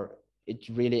it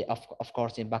really of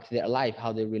course impacts their life,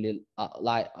 how they really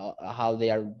how they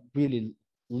are really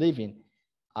living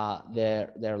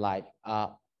their life.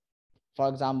 For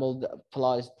example, the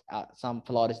floods, some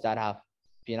floods that have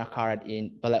been occurred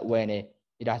in Plenary,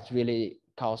 it has really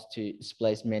caused to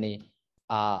displace many,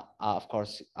 of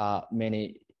course,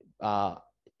 many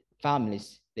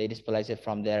families. They displaced it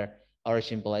from their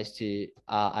origin place to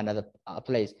another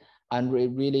place, and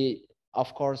really,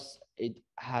 of course, it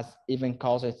has even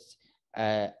caused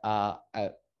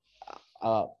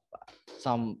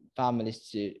some families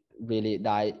to really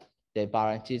die their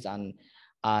parents,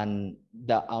 and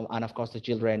of course the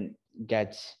children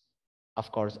get,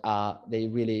 of course,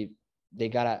 they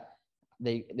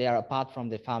are apart from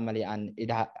the family, and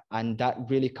and that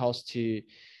really caused to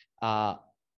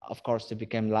of course to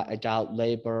become like a child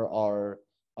labor or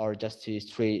just to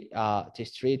street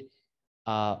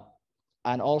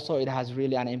and also it has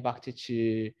really an impact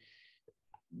to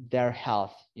their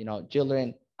health, you know,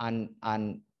 children and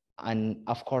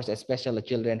of course especially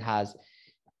children has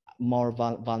more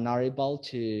vulnerable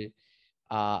to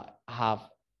have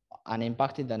an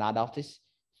impact than adults,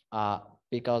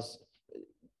 because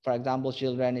for example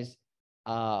children is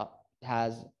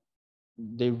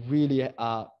they really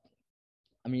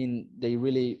they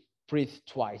really breathe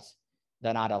twice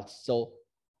than adults, so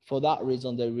for that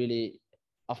reason they really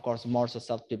of course more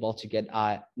susceptible to get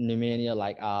pneumonia,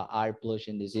 like air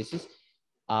pollution diseases,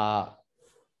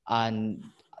 and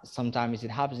sometimes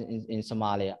it happens in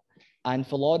Somalia. And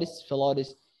floods,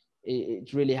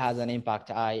 it really has an impact.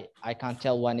 I can't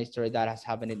tell one story that has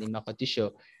happened in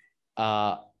Mogadishu.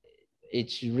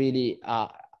 It's really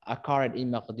occurred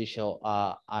in Mogadishu,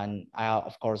 and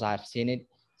of course I've seen it,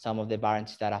 some of the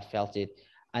parents that have felt it,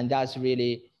 and that's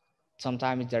really,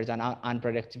 sometimes there's an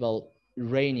unpredictable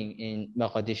raining in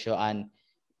Mogadishu,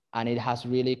 and it has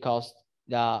really caused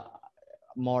the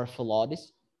more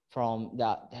floods from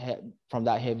that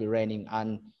heavy raining,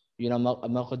 and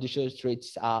Mogadishu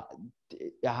streets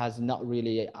has not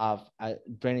really a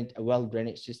well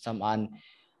drainage system,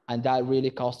 and that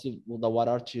really causes the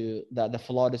water to the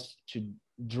floods to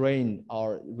drain,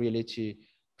 or really to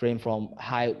drain from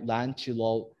high land to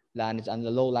low land. And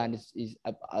the low land is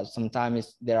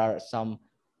sometimes there are some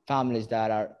families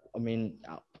that are,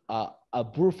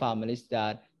 poor families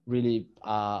that really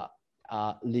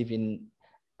live in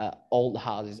old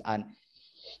houses,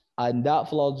 and that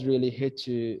floods really hit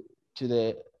to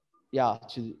the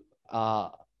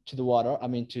water,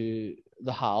 to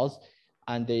the house,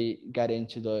 and they get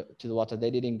into the water.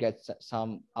 They didn't get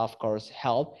some, of course,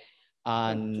 help,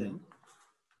 and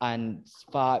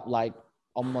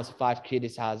almost 5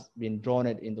 kids has been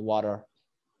drowned in the water.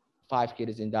 5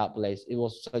 kids in that place. It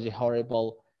was such a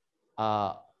horrible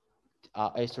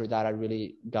history that I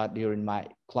really got during my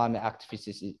climate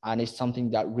activities, and it's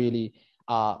something that really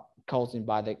caused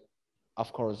by the,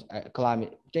 of course,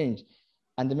 climate change.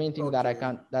 And the main thing that I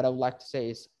would like to say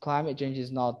is climate change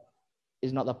is not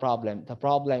the problem. The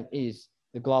problem is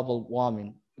the global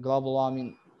warming.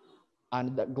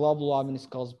 And the global warming is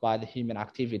caused by the human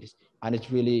activities, and it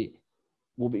really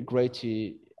would be great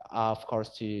to, of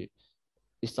course, to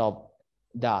stop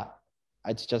that.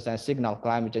 It's just a signal.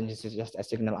 Climate change is just a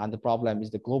signal, and the problem is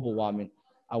the global warming,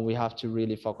 and we have to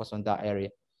really focus on that area.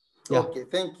 Yeah. Okay,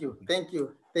 thank you,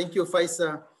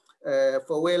 Faisal,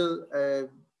 for well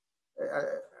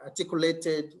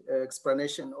articulated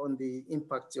explanation on the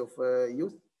impact of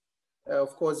youth.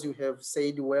 Of course, you have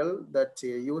said well that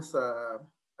youth are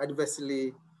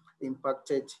adversely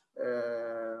impacted.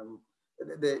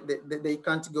 They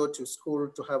can't go to school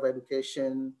to have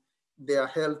education. Their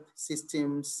health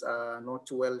systems are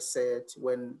not well set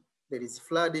when there is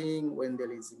flooding, when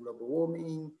there is global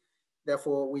warming.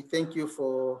 Therefore, we thank you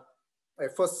for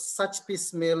such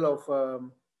piecemeal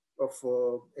of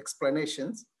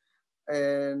explanations.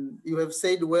 And you have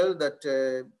said well that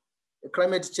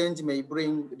climate change may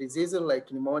bring diseases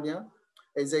like pneumonia.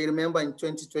 As I remember, in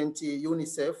 2020,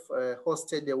 UNICEF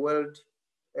hosted the World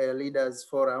Leaders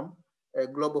Forum, a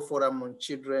global forum on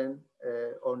children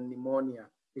on pneumonia.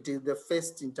 It is the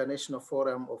first international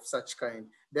forum of such kind.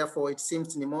 Therefore, it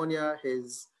seems pneumonia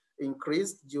has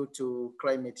increased due to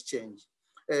climate change.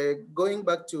 Going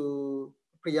back to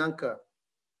Priyanka.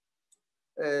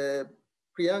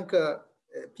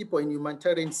 People in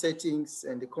humanitarian settings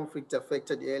and the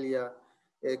conflict-affected area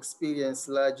experience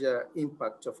larger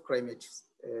impact of climate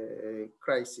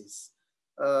crisis.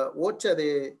 What are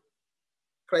the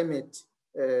climate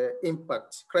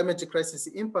crisis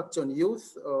impact on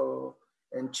youth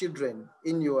and children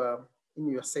in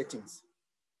your settings?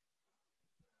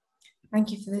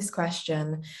 Thank you for this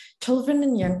question. Children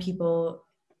and young people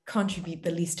contribute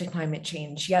the least to climate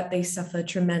change, yet they suffer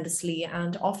tremendously,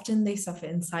 and often they suffer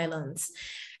in silence.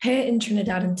 Here in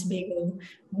Trinidad and Tobago,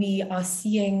 we are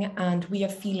seeing and we are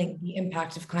feeling the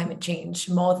impact of climate change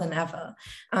more than ever.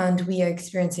 And we are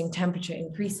experiencing temperature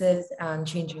increases and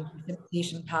changing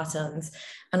precipitation patterns.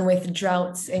 And with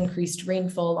droughts, increased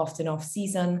rainfall, often off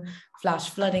season, flash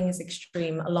flooding is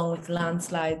extreme, along with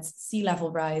landslides, sea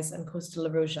level rise, and coastal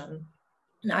erosion.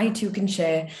 And I too can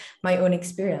share my own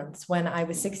experience. When I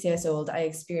was 6 years old, I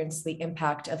experienced the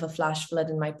impact of a flash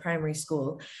flood in my primary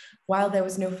school. While there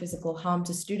was no physical harm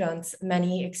to students,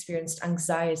 many experienced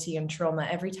anxiety and trauma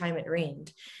every time it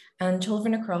rained. And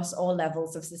children across all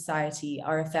levels of society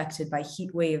are affected by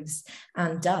heat waves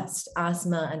and dust.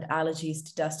 Asthma and allergies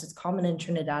to dust is common in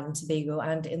Trinidad and Tobago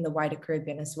and in the wider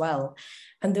Caribbean as well.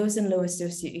 And those in lower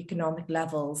socioeconomic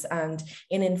levels and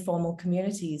in informal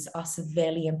communities are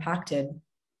severely impacted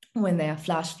when there are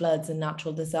flash floods and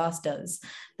natural disasters.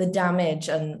 The damage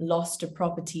and loss to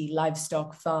property,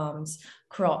 livestock, farms,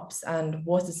 crops, and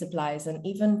water supplies, and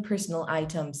even personal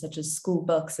items such as school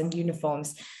books and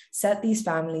uniforms set these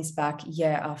families back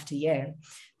year after year.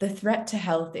 The threat to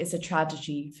health is a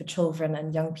tragedy for children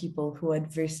and young people who are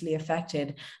adversely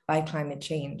affected by climate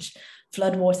change.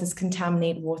 Floodwaters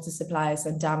contaminate water supplies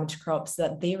and damage crops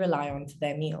that they rely on for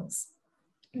their meals.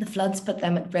 The floods put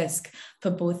them at risk for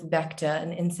both vector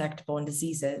and insect-borne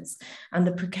diseases, and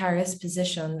the precarious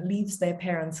position leaves their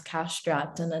parents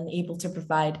cash-strapped and unable to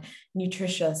provide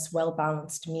nutritious,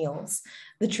 well-balanced meals.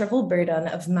 The triple burden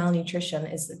of malnutrition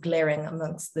is glaring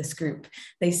amongst this group.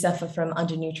 They suffer from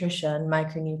undernutrition,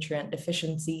 micronutrient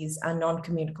deficiencies, and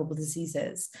non-communicable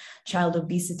diseases. Child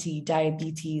obesity,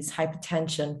 diabetes,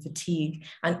 hypertension, fatigue,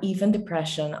 and even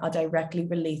depression are directly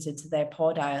related to their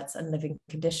poor diets and living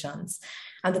conditions.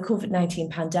 And the COVID-19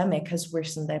 pandemic has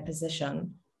worsened their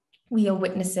position. We are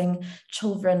witnessing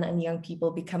children and young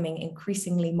people becoming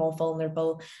increasingly more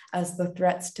vulnerable as the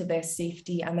threats to their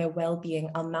safety and their well-being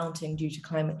are mounting due to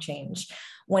climate change.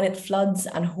 When it floods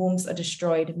and homes are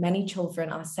destroyed, many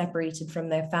children are separated from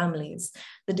their families.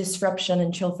 The disruption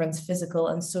in children's physical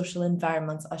and social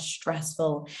environments are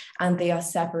stressful, and they are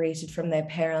separated from their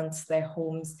parents, their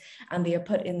homes, and they are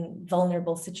put in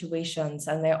vulnerable situations,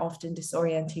 and they're often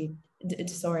disoriented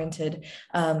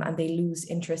and they lose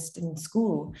interest in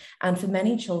school. And for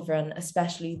many children,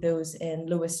 especially those in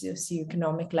lower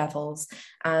socioeconomic levels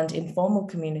and informal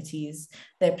communities,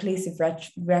 their place of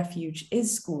refuge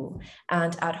is school.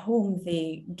 And at home,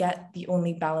 they get the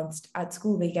only balanced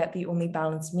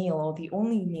meal or the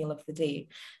only meal of the day.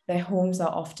 Their homes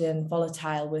are often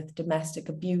volatile with domestic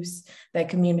abuse. Their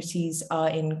communities are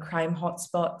in crime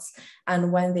hotspots.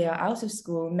 And when they are out of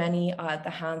school, many are at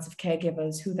the hands of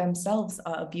caregivers who themselves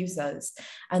are abusers.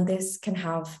 And this can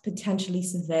have potentially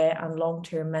severe and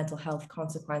long-term mental health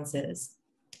consequences.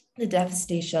 The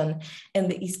devastation in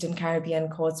the Eastern Caribbean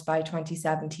caused by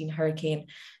 2017 Hurricane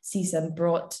Season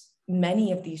brought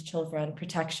many of these children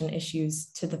protection issues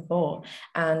to the fore,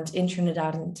 and in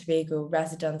Trinidad and Tobago,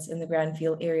 residents in the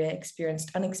Grenfell area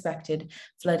experienced unexpected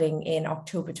flooding in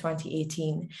October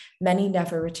 2018. Many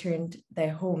never returned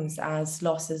their homes as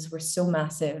losses were so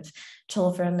massive.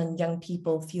 Children and young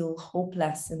people feel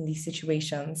hopeless in these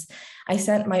situations. I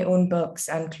sent my own books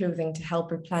and clothing to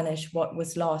help replenish what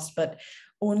was lost, but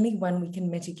only when we can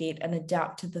mitigate and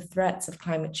adapt to the threats of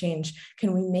climate change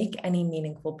can we make any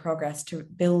meaningful progress to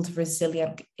build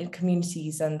resilient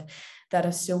communities and that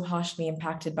are so harshly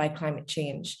impacted by climate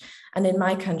change. And in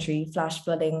my country, flash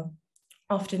flooding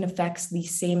often affects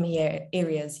these same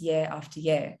areas year after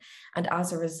year. And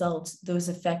as a result, those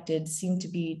affected seem to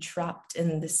be trapped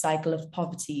in the cycle of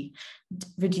poverty,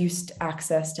 reduced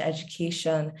access to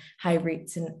education, high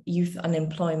rates in youth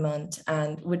unemployment,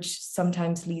 and which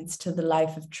sometimes leads to the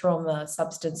life of trauma,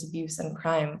 substance abuse, and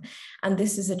crime. And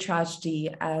this is a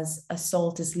tragedy, as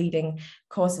assault is leading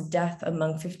cause of death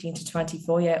among 15 to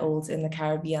 24-year-olds in the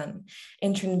Caribbean.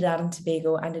 In Trinidad and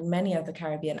Tobago and in many other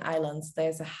Caribbean islands,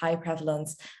 there's a high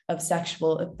prevalence of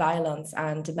sexual violence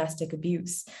and domestic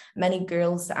abuse. Many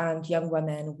girls and young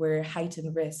women were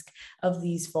heightened risk of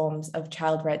these forms of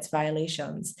child rights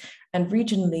violations. And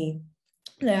regionally,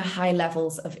 there are high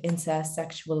levels of incest,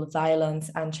 sexual violence,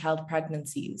 and child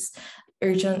pregnancies.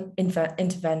 Urgent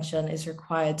intervention is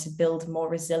required to build more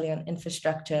resilient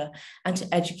infrastructure and to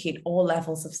educate all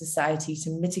levels of society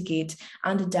to mitigate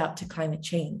and adapt to climate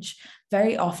change.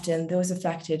 Very often, those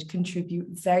affected contribute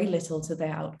very little to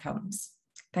their outcomes.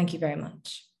 Thank you very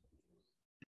much.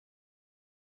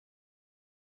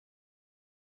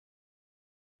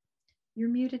 You're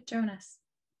muted, Jonas.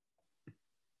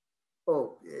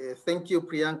 Thank you,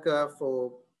 Priyanka,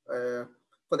 for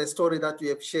the story that we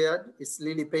have shared. It's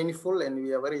really painful, and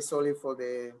we are very sorry for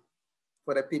the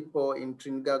people in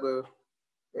Trinidad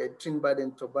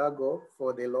and Tobago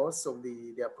for the loss of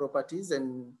their properties.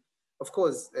 And of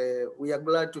course, we are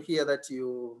glad to hear that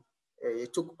you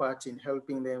took part in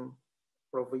helping them,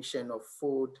 provision of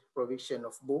food, provision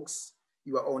of books,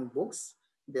 your own books.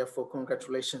 Therefore,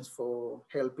 congratulations for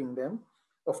helping them.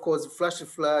 Of course, flash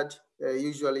flood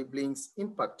usually brings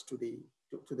impact to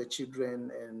the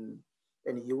children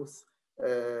and youth.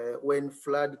 When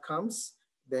flood comes,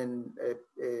 then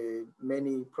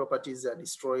many properties are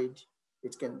destroyed.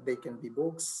 They can be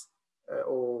books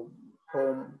or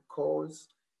home clothes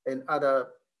and other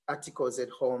articles at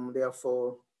home.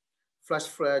 Therefore, flash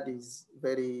flood is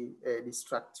very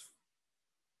destructive.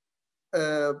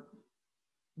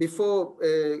 Before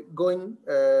going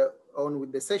on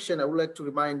with the session, I would like to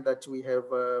remind that we have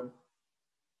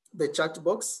the chat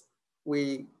box.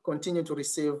 We continue to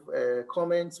receive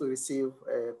comments, we receive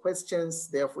questions.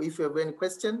 Therefore, if you have any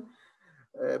question,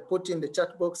 put in the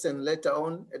chat box, and later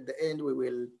on at the end, we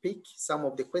will pick some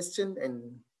of the questions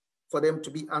and for them to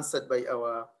be answered by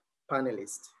our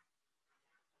panelists.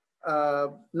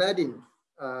 Nadine,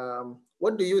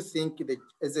 what do you think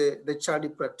as the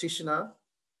child practitioner?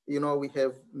 You know, we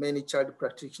have many child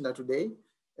practitioners today.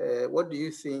 What do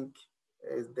you think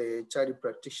as the child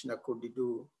practitioner could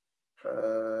do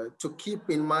to keep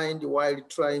in mind while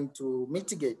trying to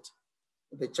mitigate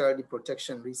the child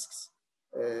protection risks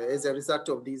as a result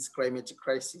of these climate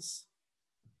crises?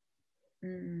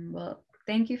 Well,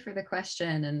 thank you for the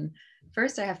question. And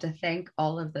first, I have to thank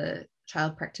all of the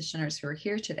child practitioners who are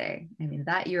here today. I mean,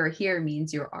 that you're here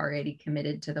means you're already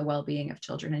committed to the well-being of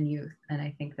children and youth. And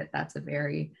I think that that's a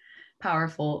very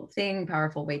powerful thing,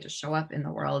 powerful way to show up in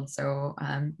the world. So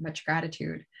much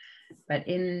gratitude. But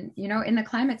in the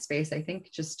climate space, I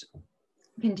think just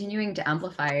continuing to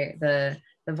amplify the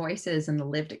the voices and the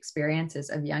lived experiences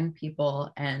of young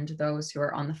people and those who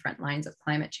are on the front lines of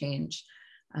climate change,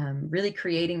 really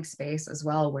creating space as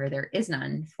well where there is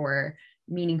none for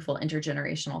meaningful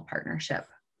intergenerational partnership.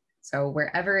 So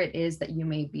wherever it is that you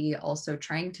may be, also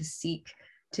trying to seek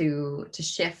to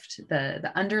shift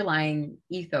the underlying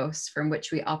ethos from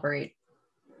which we operate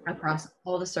across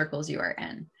all the circles you are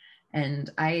in. And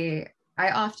I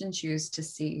often choose to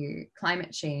see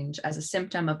climate change as a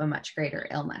symptom of a much greater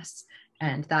illness.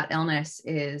 And that illness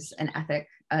is an ethic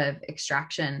of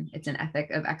extraction. It's an ethic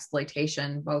of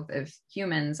exploitation, both of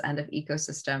humans and of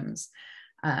ecosystems.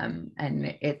 And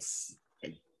it's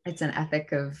an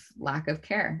ethic of lack of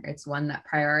care. It's one that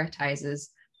prioritizes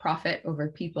profit over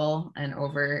people and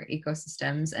over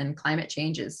ecosystems, and climate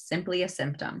change is simply a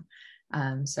symptom.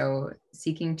 So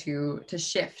seeking to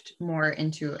shift more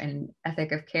into an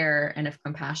ethic of care and of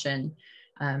compassion,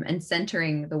 and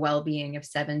centering the well-being of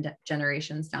 7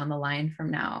 generations down the line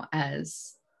from now,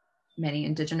 as many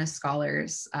Indigenous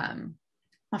scholars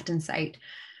often cite.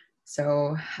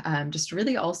 So just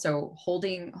really also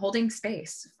holding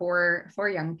space for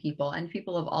young people and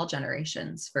people of all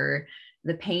generations, for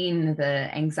the pain,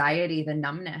 the anxiety, the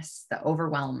numbness, the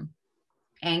overwhelm,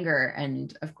 anger,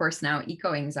 and of course now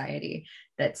eco-anxiety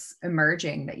that's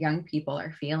emerging that young people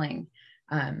are feeling.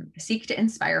 Seek to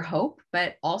inspire hope,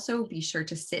 but also be sure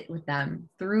to sit with them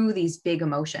through these big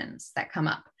emotions that come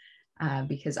up,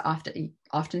 because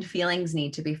often feelings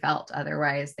need to be felt,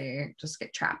 otherwise they just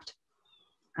get trapped.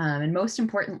 And most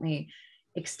importantly,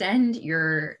 extend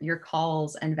your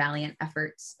calls and valiant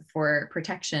efforts for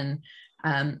protection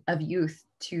of youth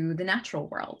to the natural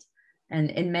world.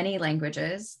 And in many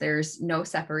languages, there's no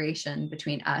separation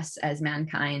between us as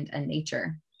mankind and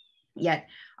nature. Yet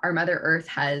our Mother Earth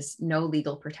has no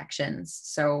legal protections.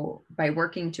 So by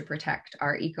working to protect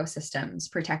our ecosystems,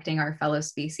 protecting our fellow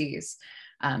species,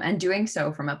 and doing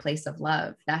so from a place of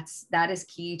love, that is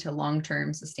key to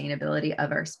long-term sustainability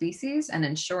of our species, and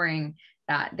ensuring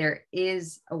that there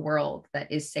is a world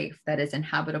that is safe, that is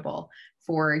inhabitable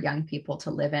for young people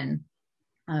to live in.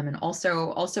 And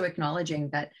also acknowledging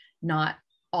that not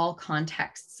all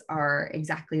contexts are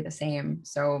exactly the same.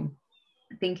 So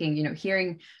thinking,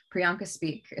 hearing Priyanka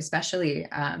speak, especially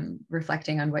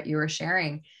reflecting on what you were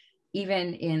sharing,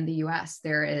 even in the US,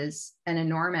 there is an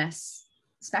enormous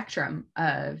spectrum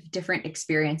of different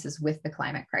experiences with the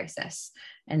climate crisis.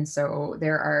 And so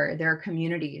there are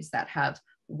communities that have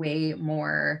way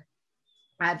more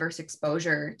adverse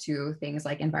exposure to things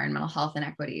like environmental health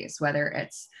inequities, whether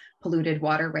it's polluted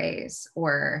waterways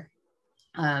or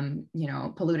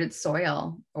polluted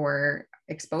soil, or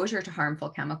exposure to harmful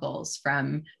chemicals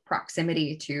from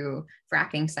proximity to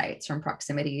fracking sites, from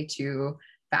proximity to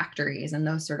factories and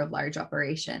those sort of large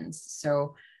operations.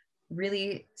 So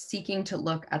really seeking to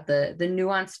look at the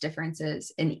nuanced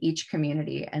differences in each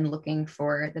community and looking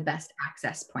for the best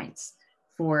access points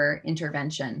for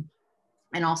intervention,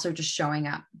 and also just showing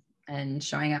up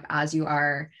as you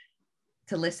are,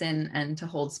 to listen and to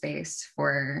hold space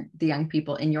for the young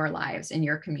people in your lives, in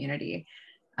your community.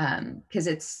 Because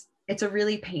it's a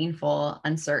really painful,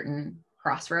 uncertain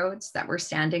crossroads that we're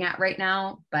standing at right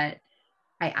now, but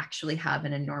I actually have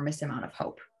an enormous amount of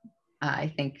hope.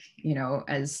 I think,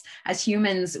 as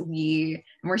humans,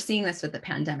 we're seeing this with the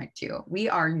pandemic too, we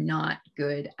are not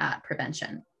good at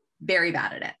prevention, very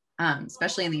bad at it,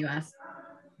 especially in the US,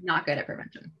 not good at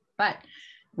prevention, but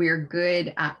we're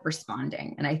good at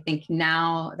responding. And I think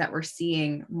now that we're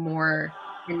seeing more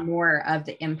and more of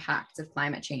the impacts of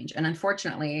climate change, and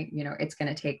unfortunately, it's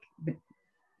going to take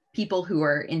people who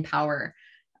are in power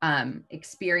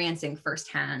experiencing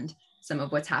firsthand some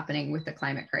of what's happening with the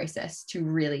climate crisis to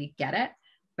really get it.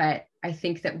 But I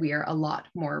think that we are a lot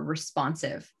more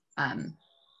responsive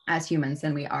as humans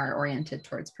than we are oriented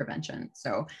towards prevention.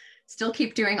 So still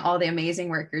keep doing all the amazing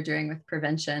work you're doing with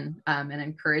prevention, and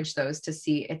encourage those to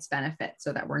see its benefits,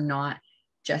 so that we're not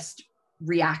just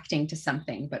reacting to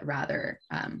something, but rather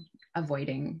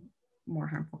avoiding more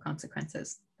harmful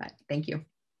consequences. But thank you.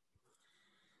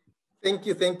 Thank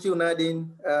you,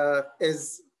 Nadine.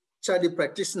 As Chadi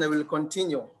practitioner, will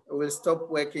continue. We'll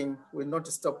not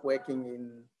stop working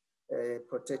in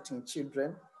protecting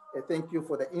children. Thank you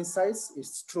for the insights.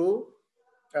 It's true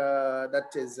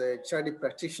that as a Chadi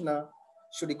practitioner,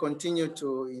 should continue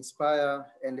to inspire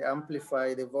and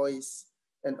amplify the voice,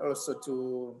 and also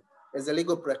to, as a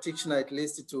legal practitioner, at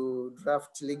least to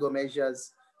draft legal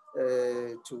measures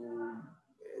to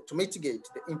mitigate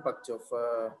the impact of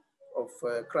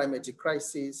climate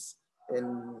crisis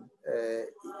and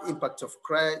impact of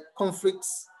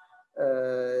conflicts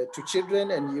to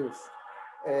children and youth.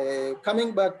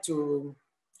 Coming back to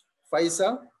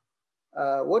Faisal,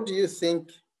 what do you think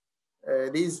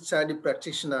these child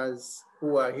practitioners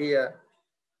who are here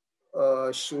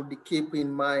should keep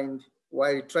in mind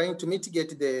while trying to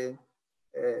mitigate the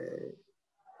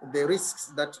risks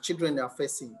that children are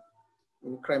facing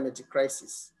in climate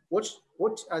crisis?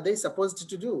 What are they supposed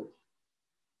to do?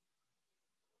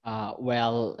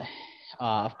 Well,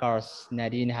 of course,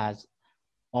 Nadine has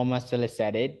almost really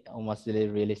said it,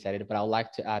 but I would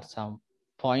like to add some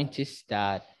points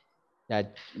that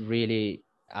really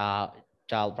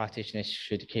child practitioners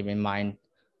should keep in mind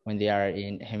when they are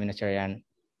in humanitarian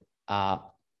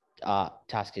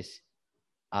tasks.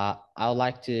 I would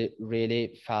like to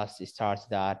really first start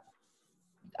that.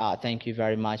 Thank you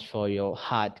very much for your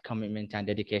hard commitment and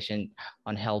dedication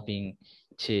on helping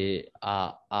to,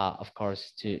 of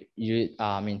course, to you.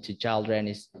 To children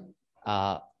is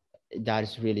that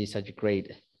is really such a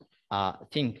great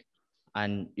thing,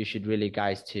 and you should really,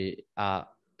 guys, to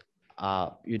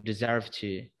you deserve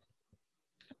to.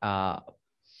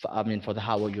 For the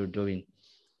hard work you're doing,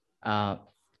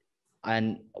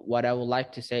 and what I would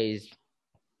like to say is,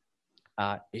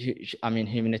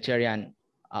 humanitarian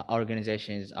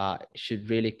organizations should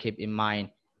really keep in mind,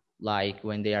 like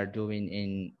when they are doing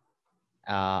in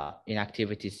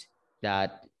activities,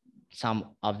 that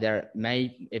some of their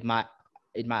it might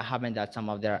happen that some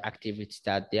of their activities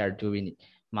that they are doing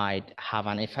might have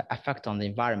an effect on the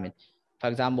environment. For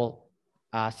example,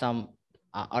 some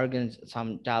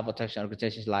child protection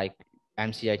organizations like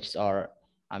MCHs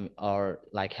or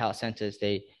like health centers,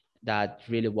 that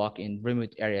really work in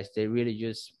remote areas, they really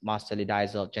use mostly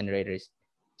diesel generators.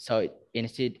 So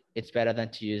instead, it's better than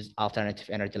to use alternative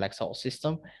energy like solar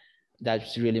system.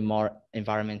 That's really more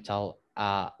environmental,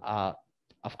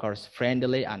 of course,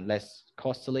 friendly and less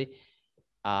costly.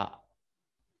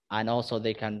 And also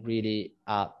they can really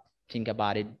think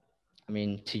about it.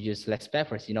 To use less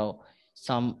peppers.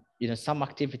 Some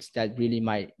activities that really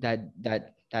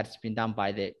that's been done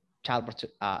by the child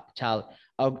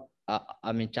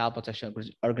protection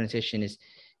organization is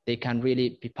they can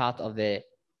really be part of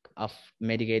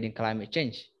mitigating climate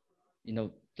change.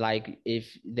 Like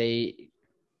if they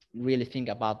really think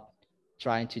about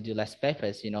trying to do less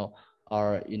peppers,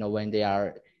 or when they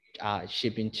are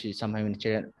shipping to some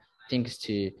humanitarian things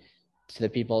to the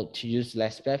people to use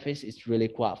less peppers, it's really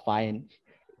quite fine.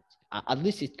 At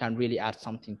least it can really add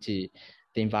something to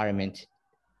the environment,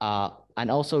 and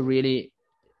also really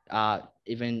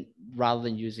even rather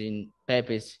than using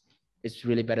peppers, it's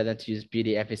really better than to use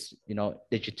PDFs,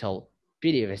 digital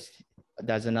PDFs.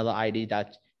 That's another idea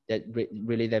that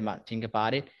really they might think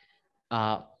about it.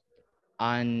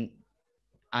 And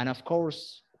of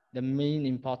course, the main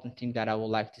important thing that I would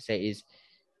like to say is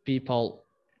people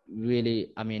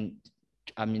really,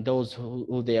 those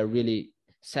who they are really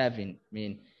serving,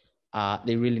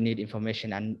 they really need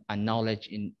information and knowledge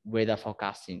in weather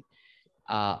forecasting.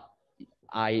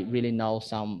 I really know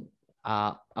some,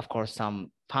 of course,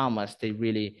 some farmers, they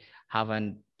really have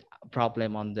a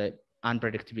problem on the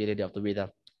unpredictability of the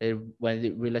weather. When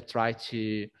they really try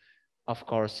to, of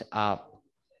course,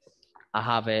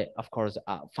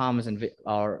 farmers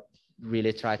or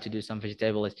really try to do some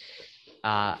vegetables,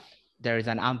 there is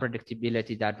an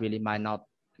unpredictability that really might not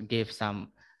give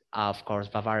some, of course,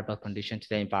 favorable condition to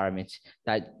the environment,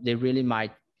 that they really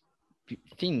might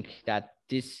think that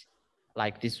this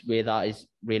weather is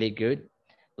really good.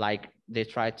 Like they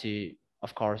try to,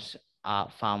 of course,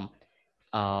 farm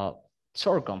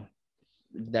sorghum,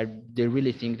 that they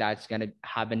really think that it's going to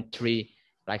happen 3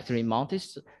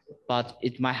 months, but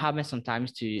it might happen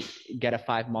sometimes to get a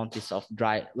 5 months of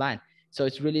dry land. So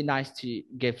it's really nice to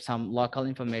give some local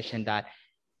information that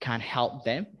can help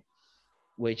them,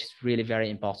 which is really very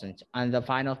important. And the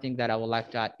final thing that I would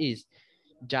like to add is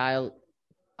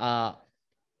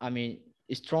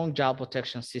a strong child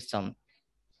protection system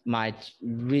might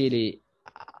really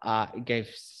give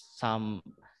some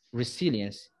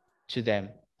resilience to them,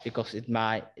 because it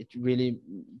really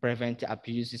prevent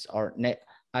abuses or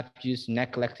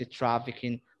neglected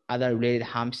trafficking, other related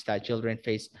harms that children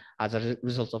face as a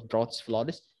result of droughts,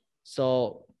 floods.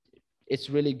 So it's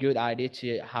really good idea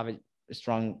to have a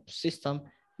strong system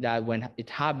that when it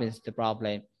happens, the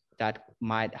problem that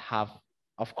might have,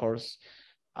 of course,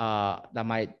 that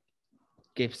might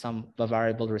give some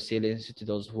variable resilience to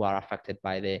those who are affected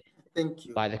by the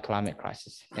climate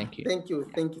crisis. Thank you. Thank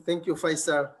you,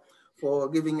 Faisal, for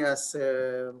giving us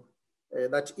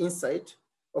that insight.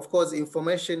 Of course,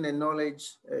 information and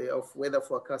knowledge of weather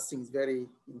forecasting is very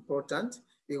important,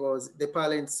 because the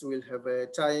parents will have a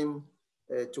time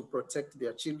to protect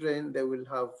their children. They will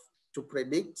have to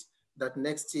predict that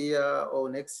next year or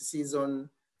next season,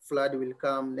 flood will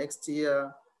come next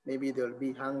year. Maybe there'll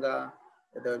be hunger.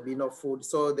 there will be no food.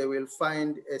 So they will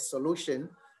find a solution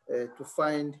to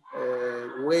find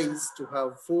ways to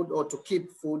have food or to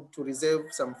keep food, to reserve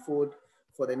some food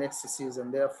for the next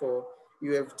season. Therefore,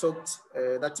 you have talked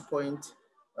that point,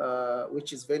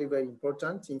 which is very, very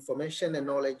important. Information and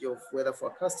knowledge of weather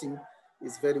forecasting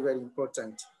is very, very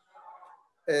important.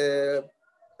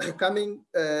 Coming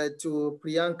to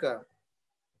Priyanka,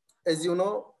 as you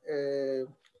know,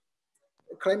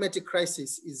 climatic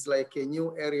crisis is like a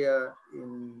new area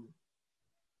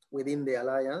within the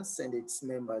Alliance and its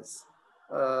members.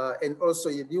 And also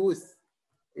youth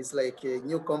is like a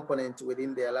new component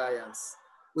within the Alliance.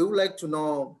 We would like to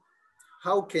know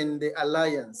how can the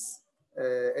Alliance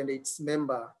and its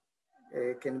member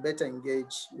can better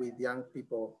engage with young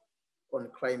people on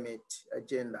climate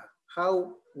agenda.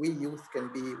 How we youth can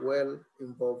be well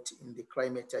involved in the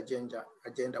climate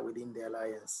agenda within the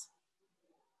Alliance.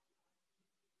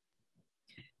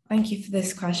 Thank you for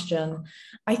this question.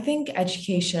 I think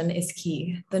education is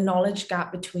key. The knowledge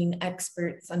gap between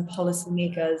experts and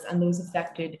policymakers and those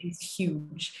affected is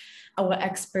huge. Our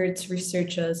experts,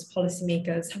 researchers,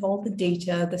 policymakers have all the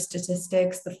data, the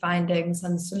statistics, the findings,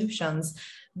 and the solutions,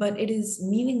 but it is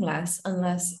meaningless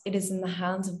unless it is in the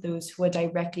hands of those who are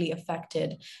directly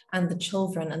affected and the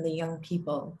children and the young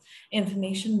people.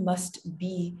 Information must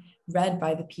be read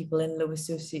by the people in lower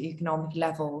socioeconomic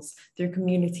levels through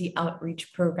community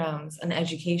outreach programs and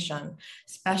education.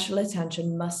 Special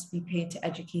attention must be paid to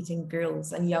educating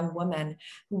girls and young women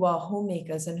who are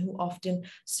homemakers and who are often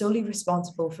solely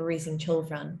responsible for raising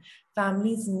children.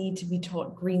 Families need to be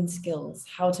taught green skills.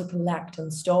 How to collect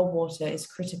and store water is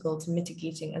critical to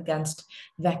mitigating against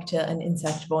vector and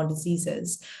insect-borne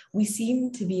diseases. We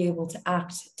seem to be able to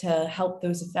act to help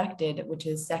those affected, which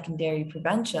is secondary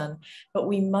prevention, but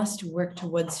we must work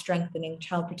towards strengthening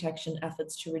child protection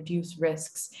efforts to reduce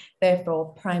risks.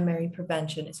 Therefore, primary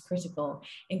prevention is critical.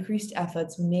 Increased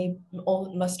efforts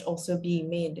must also be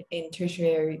made in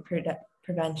tertiary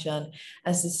prevention,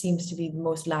 as this seems to be the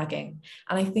most lagging.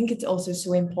 And I think it's also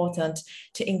so important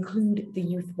to include the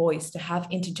youth voice, to have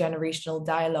intergenerational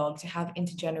dialogue, to have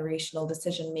intergenerational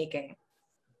decision making.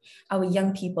 Our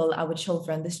young people, our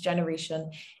children, this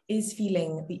generation is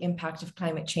feeling the impact of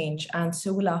climate change, and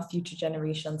so will our future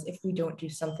generations if we don't do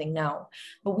something now.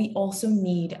 But we also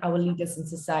need our leaders in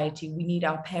society. We need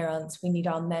our parents, we need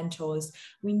our mentors,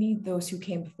 we need those who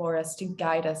came before us to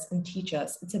guide us and teach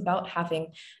us. It's about having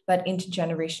that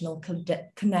intergenerational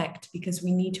connect, because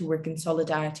we need to work in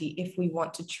solidarity if we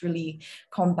want to truly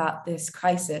combat this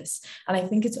crisis. And I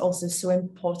think it's also so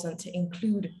important to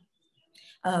include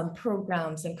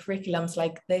programs and curriculums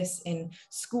like this in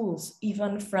schools,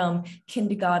 even from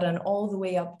kindergarten all the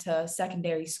way up to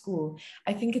secondary school.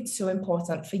 I think it's so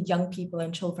important for young people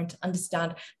and children to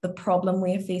understand the problem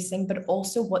we are facing, but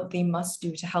also what they must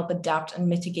do to help adapt and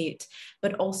mitigate,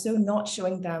 but also not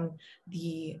showing them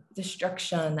the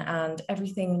destruction and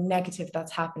everything negative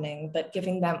that's happening, but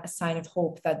giving them a sign of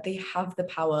hope that they have the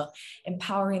power,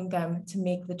 empowering them to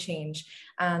make the change,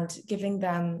 and giving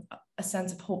them a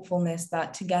sense of hopefulness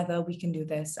that together we can do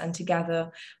this, and together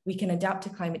we can adapt to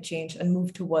climate change and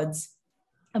move towards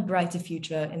a brighter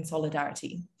future in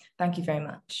solidarity. Thank you very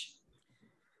much.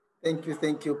 Thank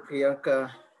you,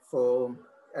 Priyanka, for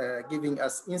giving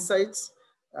us insights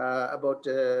about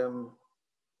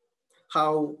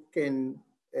how can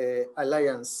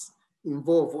Alliance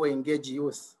involve or engage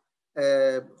youth.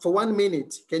 For 1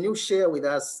 minute, can you share with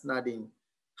us, Nadine,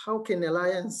 how can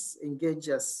Alliance engage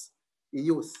us, the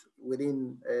youth,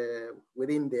 within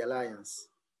the Alliance?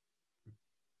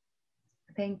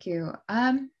 Thank you.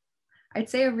 I'd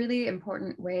say a really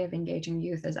important way of engaging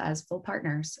youth is as full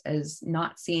partners, is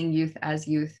not seeing youth as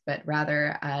youth, but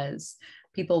rather as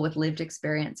people with lived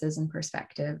experiences and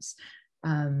perspectives.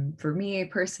 For me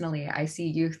personally, I see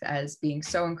youth as being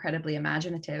so incredibly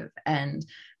imaginative, and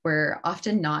we're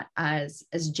often not as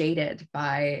jaded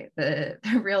by the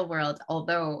real world,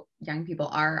 although young people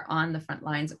are on the front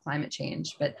lines of climate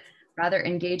change, but rather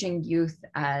engaging youth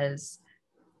as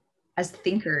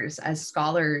thinkers, as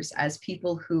scholars, as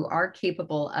people who are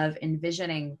capable of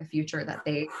envisioning the future that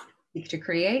they seek to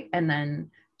create, and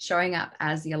then showing up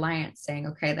as the Alliance saying,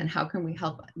 okay, then how can we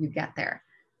help you get there?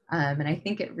 And I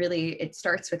think it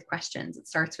starts with questions. It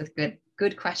starts with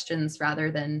good questions rather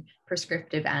than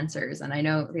prescriptive answers. And I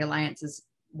know the Alliance is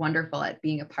wonderful at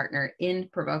being a partner in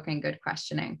provoking good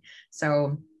questioning.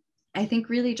 So I think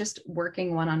really just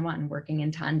working one-on-one, working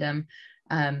in tandem,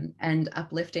 and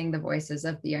uplifting the voices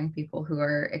of the young people who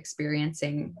are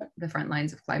experiencing the front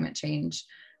lines of climate change,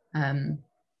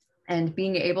 and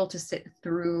being able to sit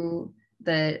through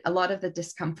a lot of the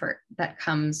discomfort that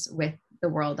comes with the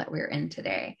world that we're in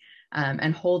today.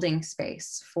 and holding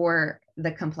space for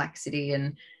the complexity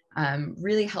and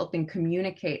really helping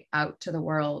communicate out to the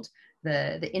world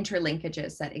the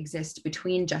interlinkages that exist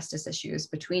between justice issues,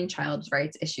 between child's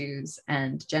rights issues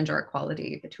and gender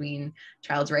equality, between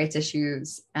child's rights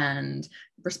issues and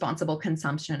responsible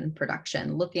consumption and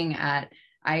production. Looking at,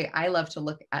 I love to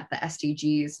look at the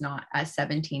SDGs not as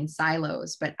 17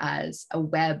 silos, but as a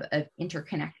web of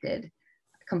interconnected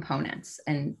components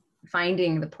and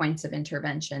finding the points of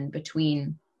intervention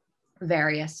between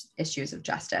various issues of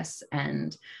justice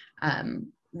and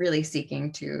really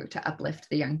seeking to uplift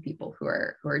the young people who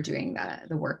are doing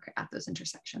the work at those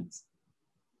intersections.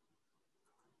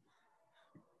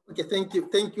 Okay,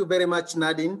 thank you very much,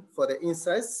 Nadine, for the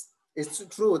insights. It's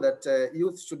true that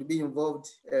youth should be involved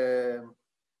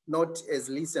not as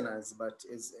listeners, but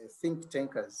as think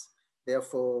tankers.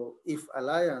 Therefore, if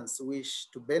Alliance wish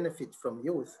to benefit from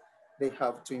youth, they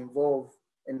have to involve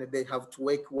and they have to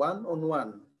work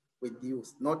one-on-one with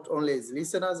youth, not only as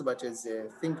listeners, but as a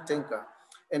think tanker.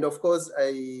 And of course,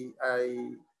 I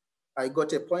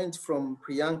got a point from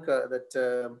Priyanka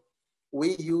that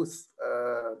we youth,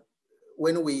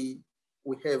 when we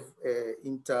have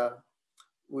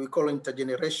we call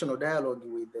intergenerational dialogue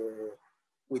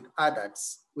with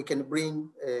adults, we can bring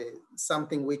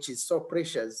something which is so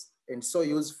precious and so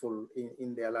useful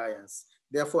in the Alliance.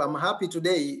 Therefore, I'm happy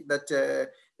today that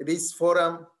this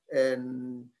forum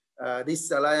and this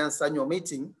Alliance annual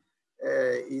meeting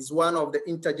is one of the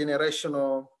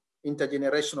intergenerational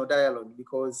dialogue,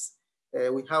 because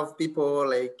we have people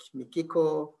like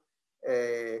Mikiko,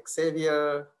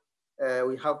 Xavier,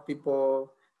 we have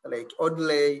people like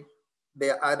Audley, they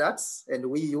are adults and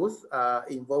we youth are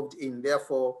involved in,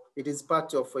 therefore it is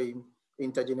part of an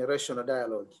intergenerational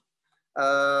dialogue.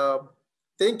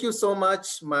 Thank you so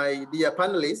much, my dear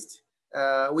panelists.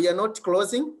 We are not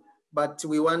closing, but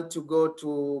we want to go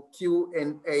to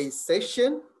Q&A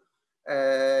session.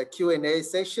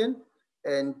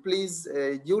 And please,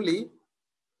 Julie,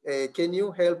 can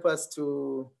you help us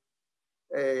to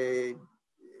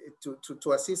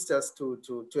assist us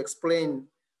to explain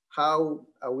how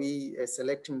are we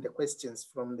selecting the questions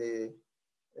from the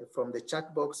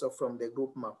chat box or from the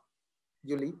group map?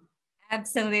 Julie?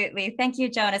 Absolutely. Thank you,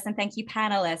 Jonas, and thank you,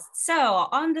 panelists. So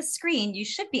on the screen, you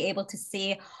should be able to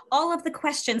see all of the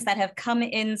questions that have come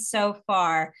in so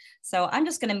far. So I'm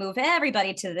just going to move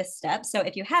everybody to this step. So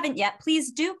if you haven't yet,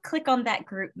 please do click on that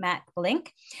group map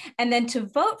link. And then to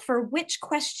vote for which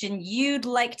question you'd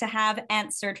like to have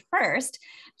answered first,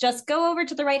 just go over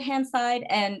to the right-hand side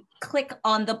and click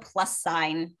on the plus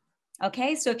sign.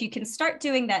 Okay, so if you can start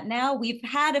doing that now, we've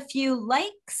had a few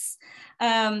likes,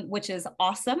 which is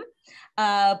awesome.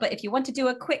 But if you want to do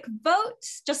a quick vote,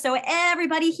 just so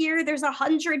everybody here, there's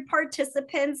 100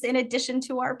 participants in addition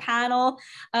to our panel.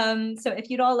 So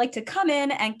if you'd all like to come in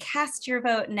and cast your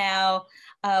vote now,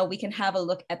 we can have a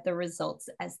look at the results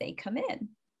as they come in.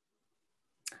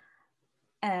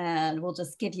 And we'll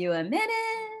just give you a minute,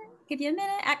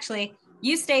 Actually,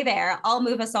 you stay there. I'll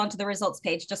move us on to the results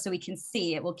page just so we can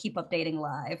see it. We'll keep updating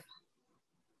live.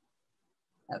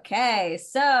 Okay,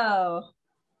 so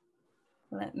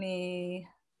let me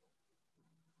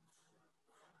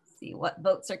see what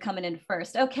votes are coming in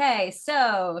first. Okay,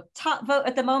 so top vote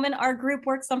at the moment, our group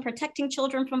works on protecting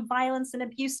children from violence and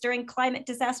abuse during climate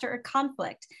disaster or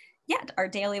conflict. Yet our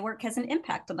daily work has an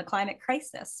impact on the climate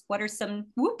crisis. What are some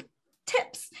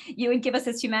tips you would give us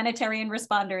as humanitarian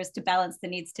responders to balance the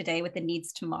needs today with the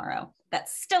needs tomorrow?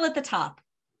 That's still at the top.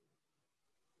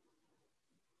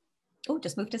 Oh,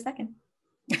 just moved a second.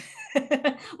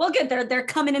 Well, good, they're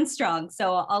coming in strong.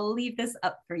 So I'll leave this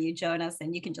up for you, Jonas,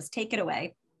 and you can just take it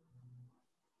away.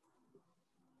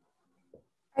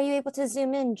 Are you able to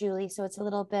zoom in, Julie, so it's a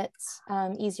little bit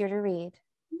easier to read?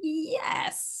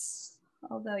 Yes,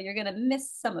 although you're gonna miss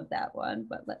some of that one,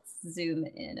 but let's zoom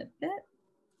in a bit.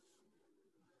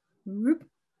 Whoop.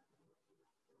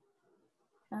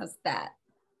 How's that?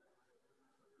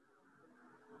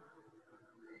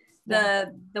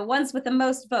 The ones with the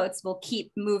most votes will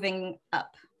keep moving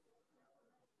up.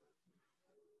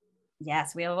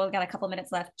 Yes, we've only got a couple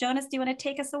minutes left. Jonas, do you want to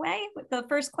take us away with the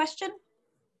first question?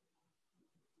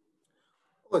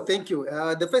 Oh, thank you.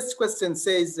 The first question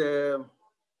says,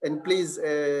 and please,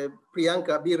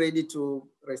 Priyanka, be ready to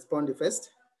respond first.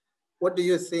 What do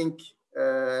you think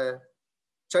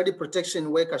child protection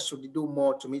workers should do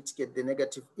more to mitigate the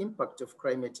negative impact of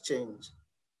climate change?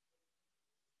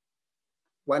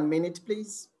 1 minute,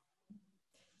 please.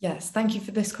 Yes, thank you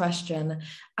for this question.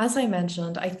 As I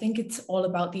mentioned, I think it's all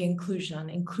about the inclusion,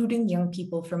 including young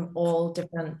people from all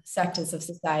different sectors of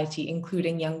society,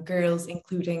 including young girls,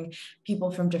 including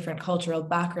people from different cultural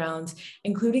backgrounds,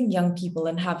 including young people,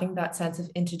 and having that sense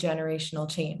of intergenerational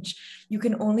change. You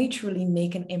can only truly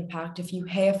make an impact if you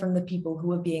hear from the people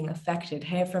who are being affected,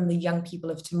 hear from the young people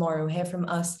of tomorrow, hear from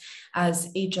us as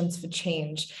agents for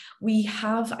change. We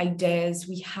have ideas,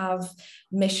 we have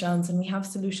missions, and we have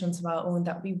solutions of our own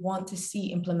that we want to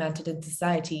see implemented in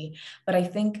society. But I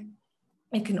think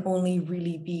it can only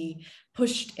really be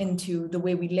pushed into the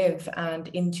way we live and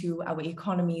into our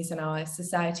economies and our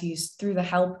societies through the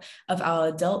help of our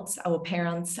adults, our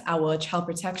parents, our child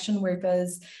protection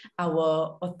workers,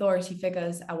 our authority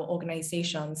figures, our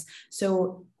organizations.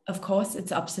 So of course,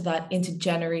 it's up to that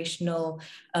intergenerational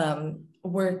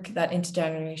work, that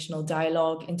intergenerational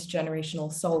dialogue,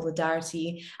 intergenerational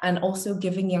solidarity, and also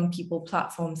giving young people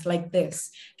platforms like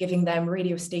this, giving them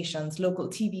radio stations, local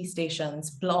TV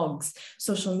stations, blogs,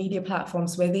 social media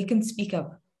platforms where they can speak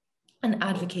up and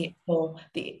advocate for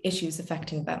the issues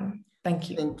affecting them.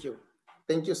 Thank you. Thank you.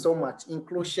 Thank you so much.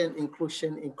 Inclusion,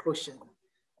 inclusion, inclusion.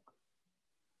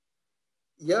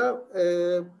 Yeah.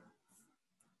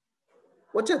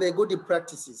 What are the good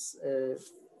practices?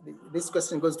 This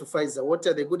question goes to Pfizer. What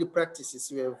are the good practices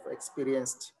you have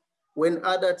experienced when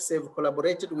adults have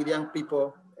collaborated with young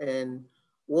people, and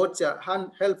what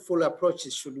helpful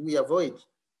approaches should we avoid?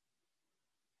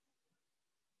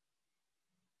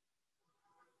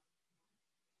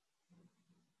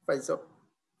 Pfizer.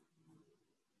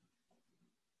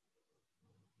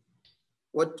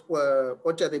 What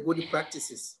are the good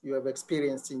practices you have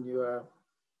experienced in your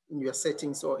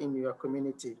settings or in your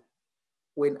community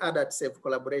when adults have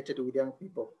collaborated with young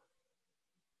people?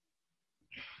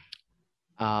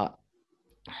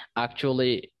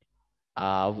 Actually,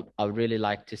 I would really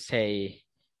like to say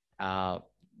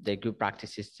the good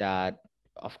practices that,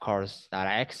 of course, that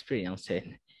I experienced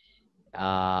in.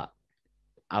 I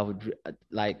would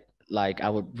I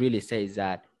would really say is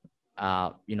that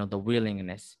you know, the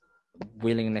willingness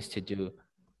to do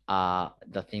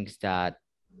the things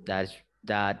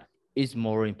that is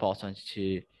more important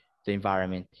to the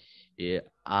environment,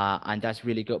 and that's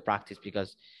really good practice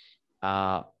because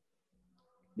the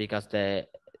youth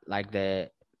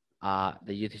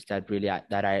that really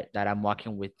that I'm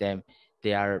working with them,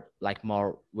 they are like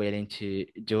more willing to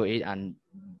do it, and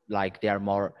like they are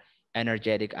more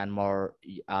energetic and more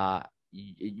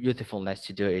youthfulness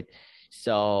to do it.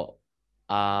 So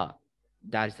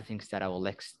that is the things that I would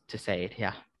like to say it.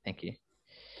 Yeah, thank you.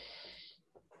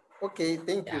 Okay,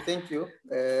 thank you, thank you.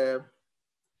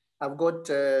 I've got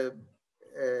a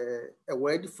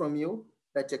word from you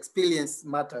that experience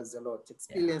matters a lot.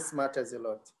 Experience matters a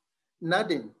lot.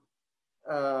 Nadine,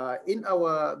 in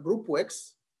our group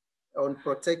works on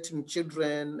protecting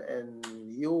children and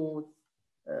youth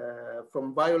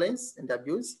from violence and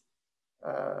abuse,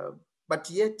 but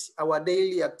yet our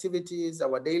daily activities,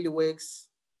 our daily works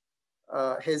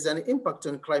has an impact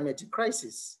on climate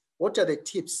crisis. What are the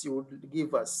tips you would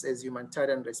give us as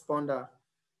humanitarian responder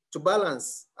to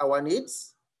balance our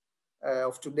needs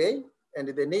of today and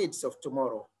the needs of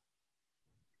tomorrow?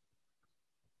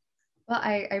 Well,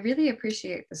 I really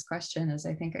appreciate this question, as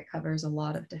I think it covers a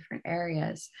lot of different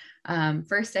areas.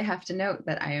 First, I have to note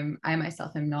that I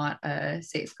myself am not a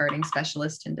safeguarding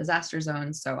specialist in disaster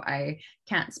zones, so I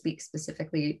can't speak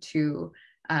specifically to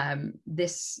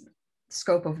this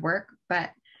scope of work.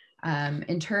 But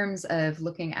in terms of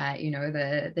looking at, you know,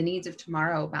 the needs of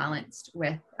tomorrow balanced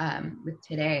with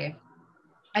today,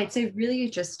 I'd say really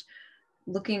just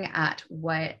looking at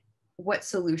what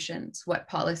solutions, what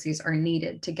policies are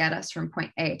needed to get us from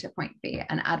point A to point B,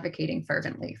 and advocating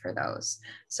fervently for those.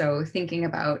 So thinking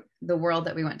about the world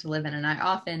that we want to live in. And I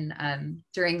often,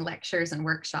 during lectures and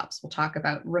workshops, will talk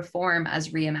about reform as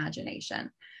reimagination.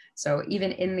 So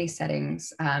even in these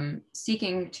settings,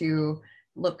 seeking to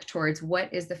look towards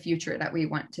what is the future that we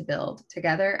want to build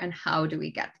together and how do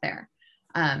we get there?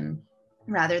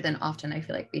 Rather than often, I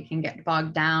feel like we can get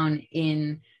bogged down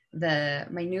in the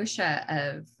minutia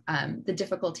of the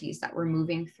difficulties that we're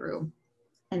moving through.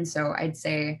 And so I'd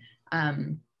say,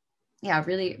 yeah,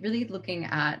 really looking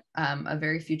at a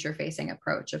very future-facing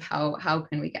approach of how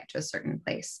can we get to a certain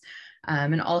place.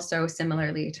 And also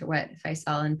similarly to what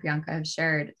Faisal and Priyanka have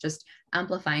shared, just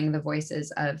amplifying the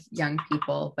voices of young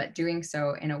people, but doing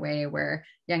so in a way where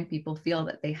young people feel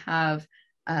that they have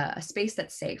a space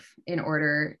that's safe in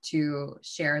order to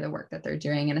share the work that they're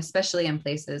doing. And especially in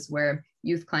places where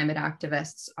youth climate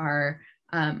activists are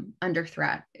under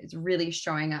threat, it's really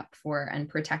showing up for and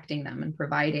protecting them and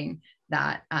providing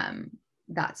that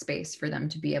that space for them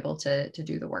to be able to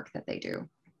do the work that they do.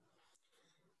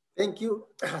 Thank you.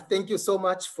 Thank you so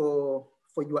much for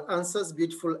your answers,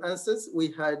 beautiful answers.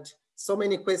 We had so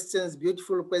many questions,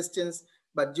 beautiful questions,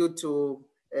 but due to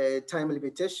time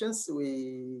limitations,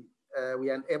 we are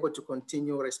unable to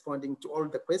continue responding to all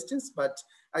the questions, but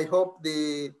I hope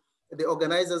the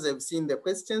organizers have seen the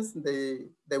questions,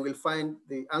 they will find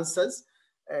the answers.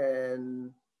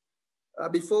 And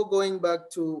before going back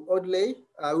to Audley,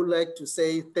 I would like to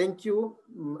say thank you,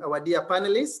 our dear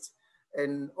panelists,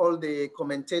 and all the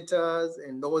commentators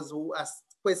and those who asked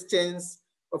questions.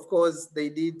 Of course, they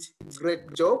did a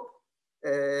great job.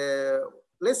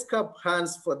 Let's clap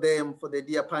hands for them, for the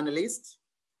dear panelists.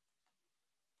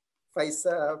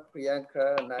 Faisal,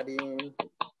 Priyanka, Nadine.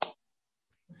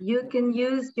 You can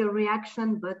use your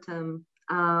reaction button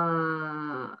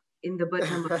in the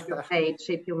bottom of your page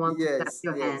if you want to clap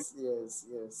your hand.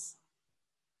 Yes.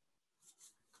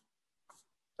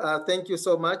 Thank you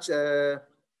so much.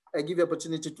 I give you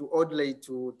opportunity to Audley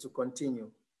to continue.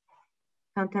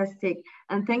 Fantastic.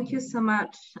 And thank you so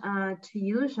much to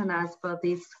you, Jonas, for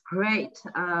this great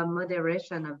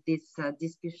moderation of this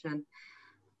discussion.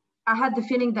 I had the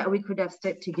feeling that we could have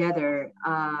stayed together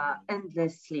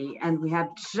endlessly, and we have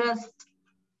just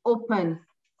opened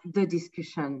the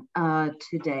discussion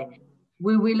today.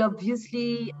 We will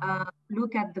obviously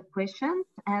look at the questions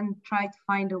and try to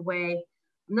find a way.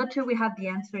 Not sure we have the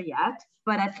answer yet,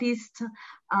 but at least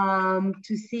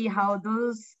to see how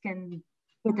those can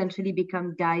potentially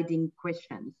become guiding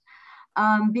questions.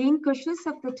 Being cautious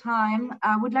of the time,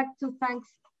 I would like to thank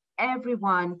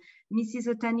everyone, Mrs.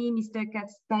 Otani, Mr.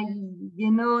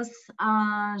 Castellanos,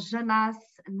 Jonas,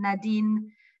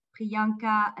 Nadine,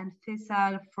 Priyanka, and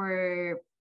Faisal for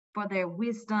their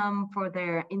wisdom, for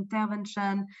their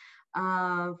intervention,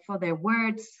 for their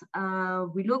words.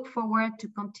 We look forward to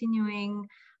continuing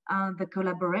the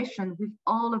collaboration with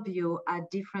all of you at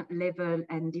different level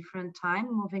and different time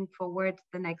moving forward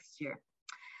the next year.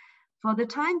 For the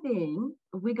time being,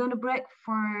 we're going to break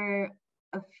for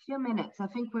a few minutes. I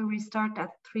think we restart at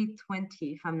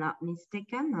 3:20, if I'm not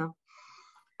mistaken.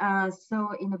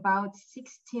 So in about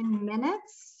 16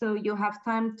 minutes, so you have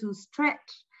time to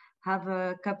stretch, have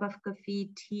a cup of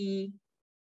coffee, tea,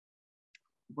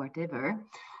 whatever.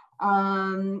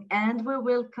 And we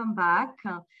will come back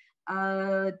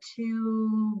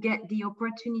to get the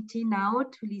opportunity now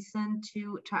to listen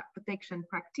to child protection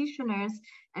practitioners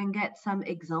and get some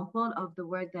example of the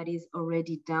work that is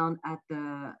already done at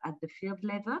the field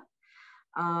level.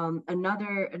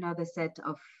 Another set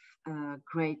of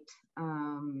great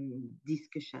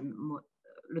discussion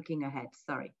looking ahead.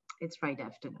 Sorry, it's Friday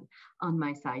afternoon on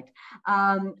my side.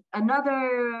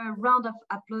 Another round of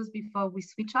applause before we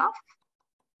switch off.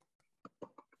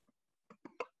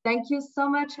 Thank you so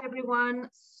much, everyone.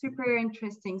 Super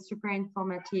interesting, super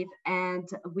informative, and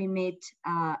we meet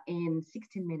in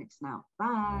 16 minutes now.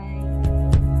 Bye.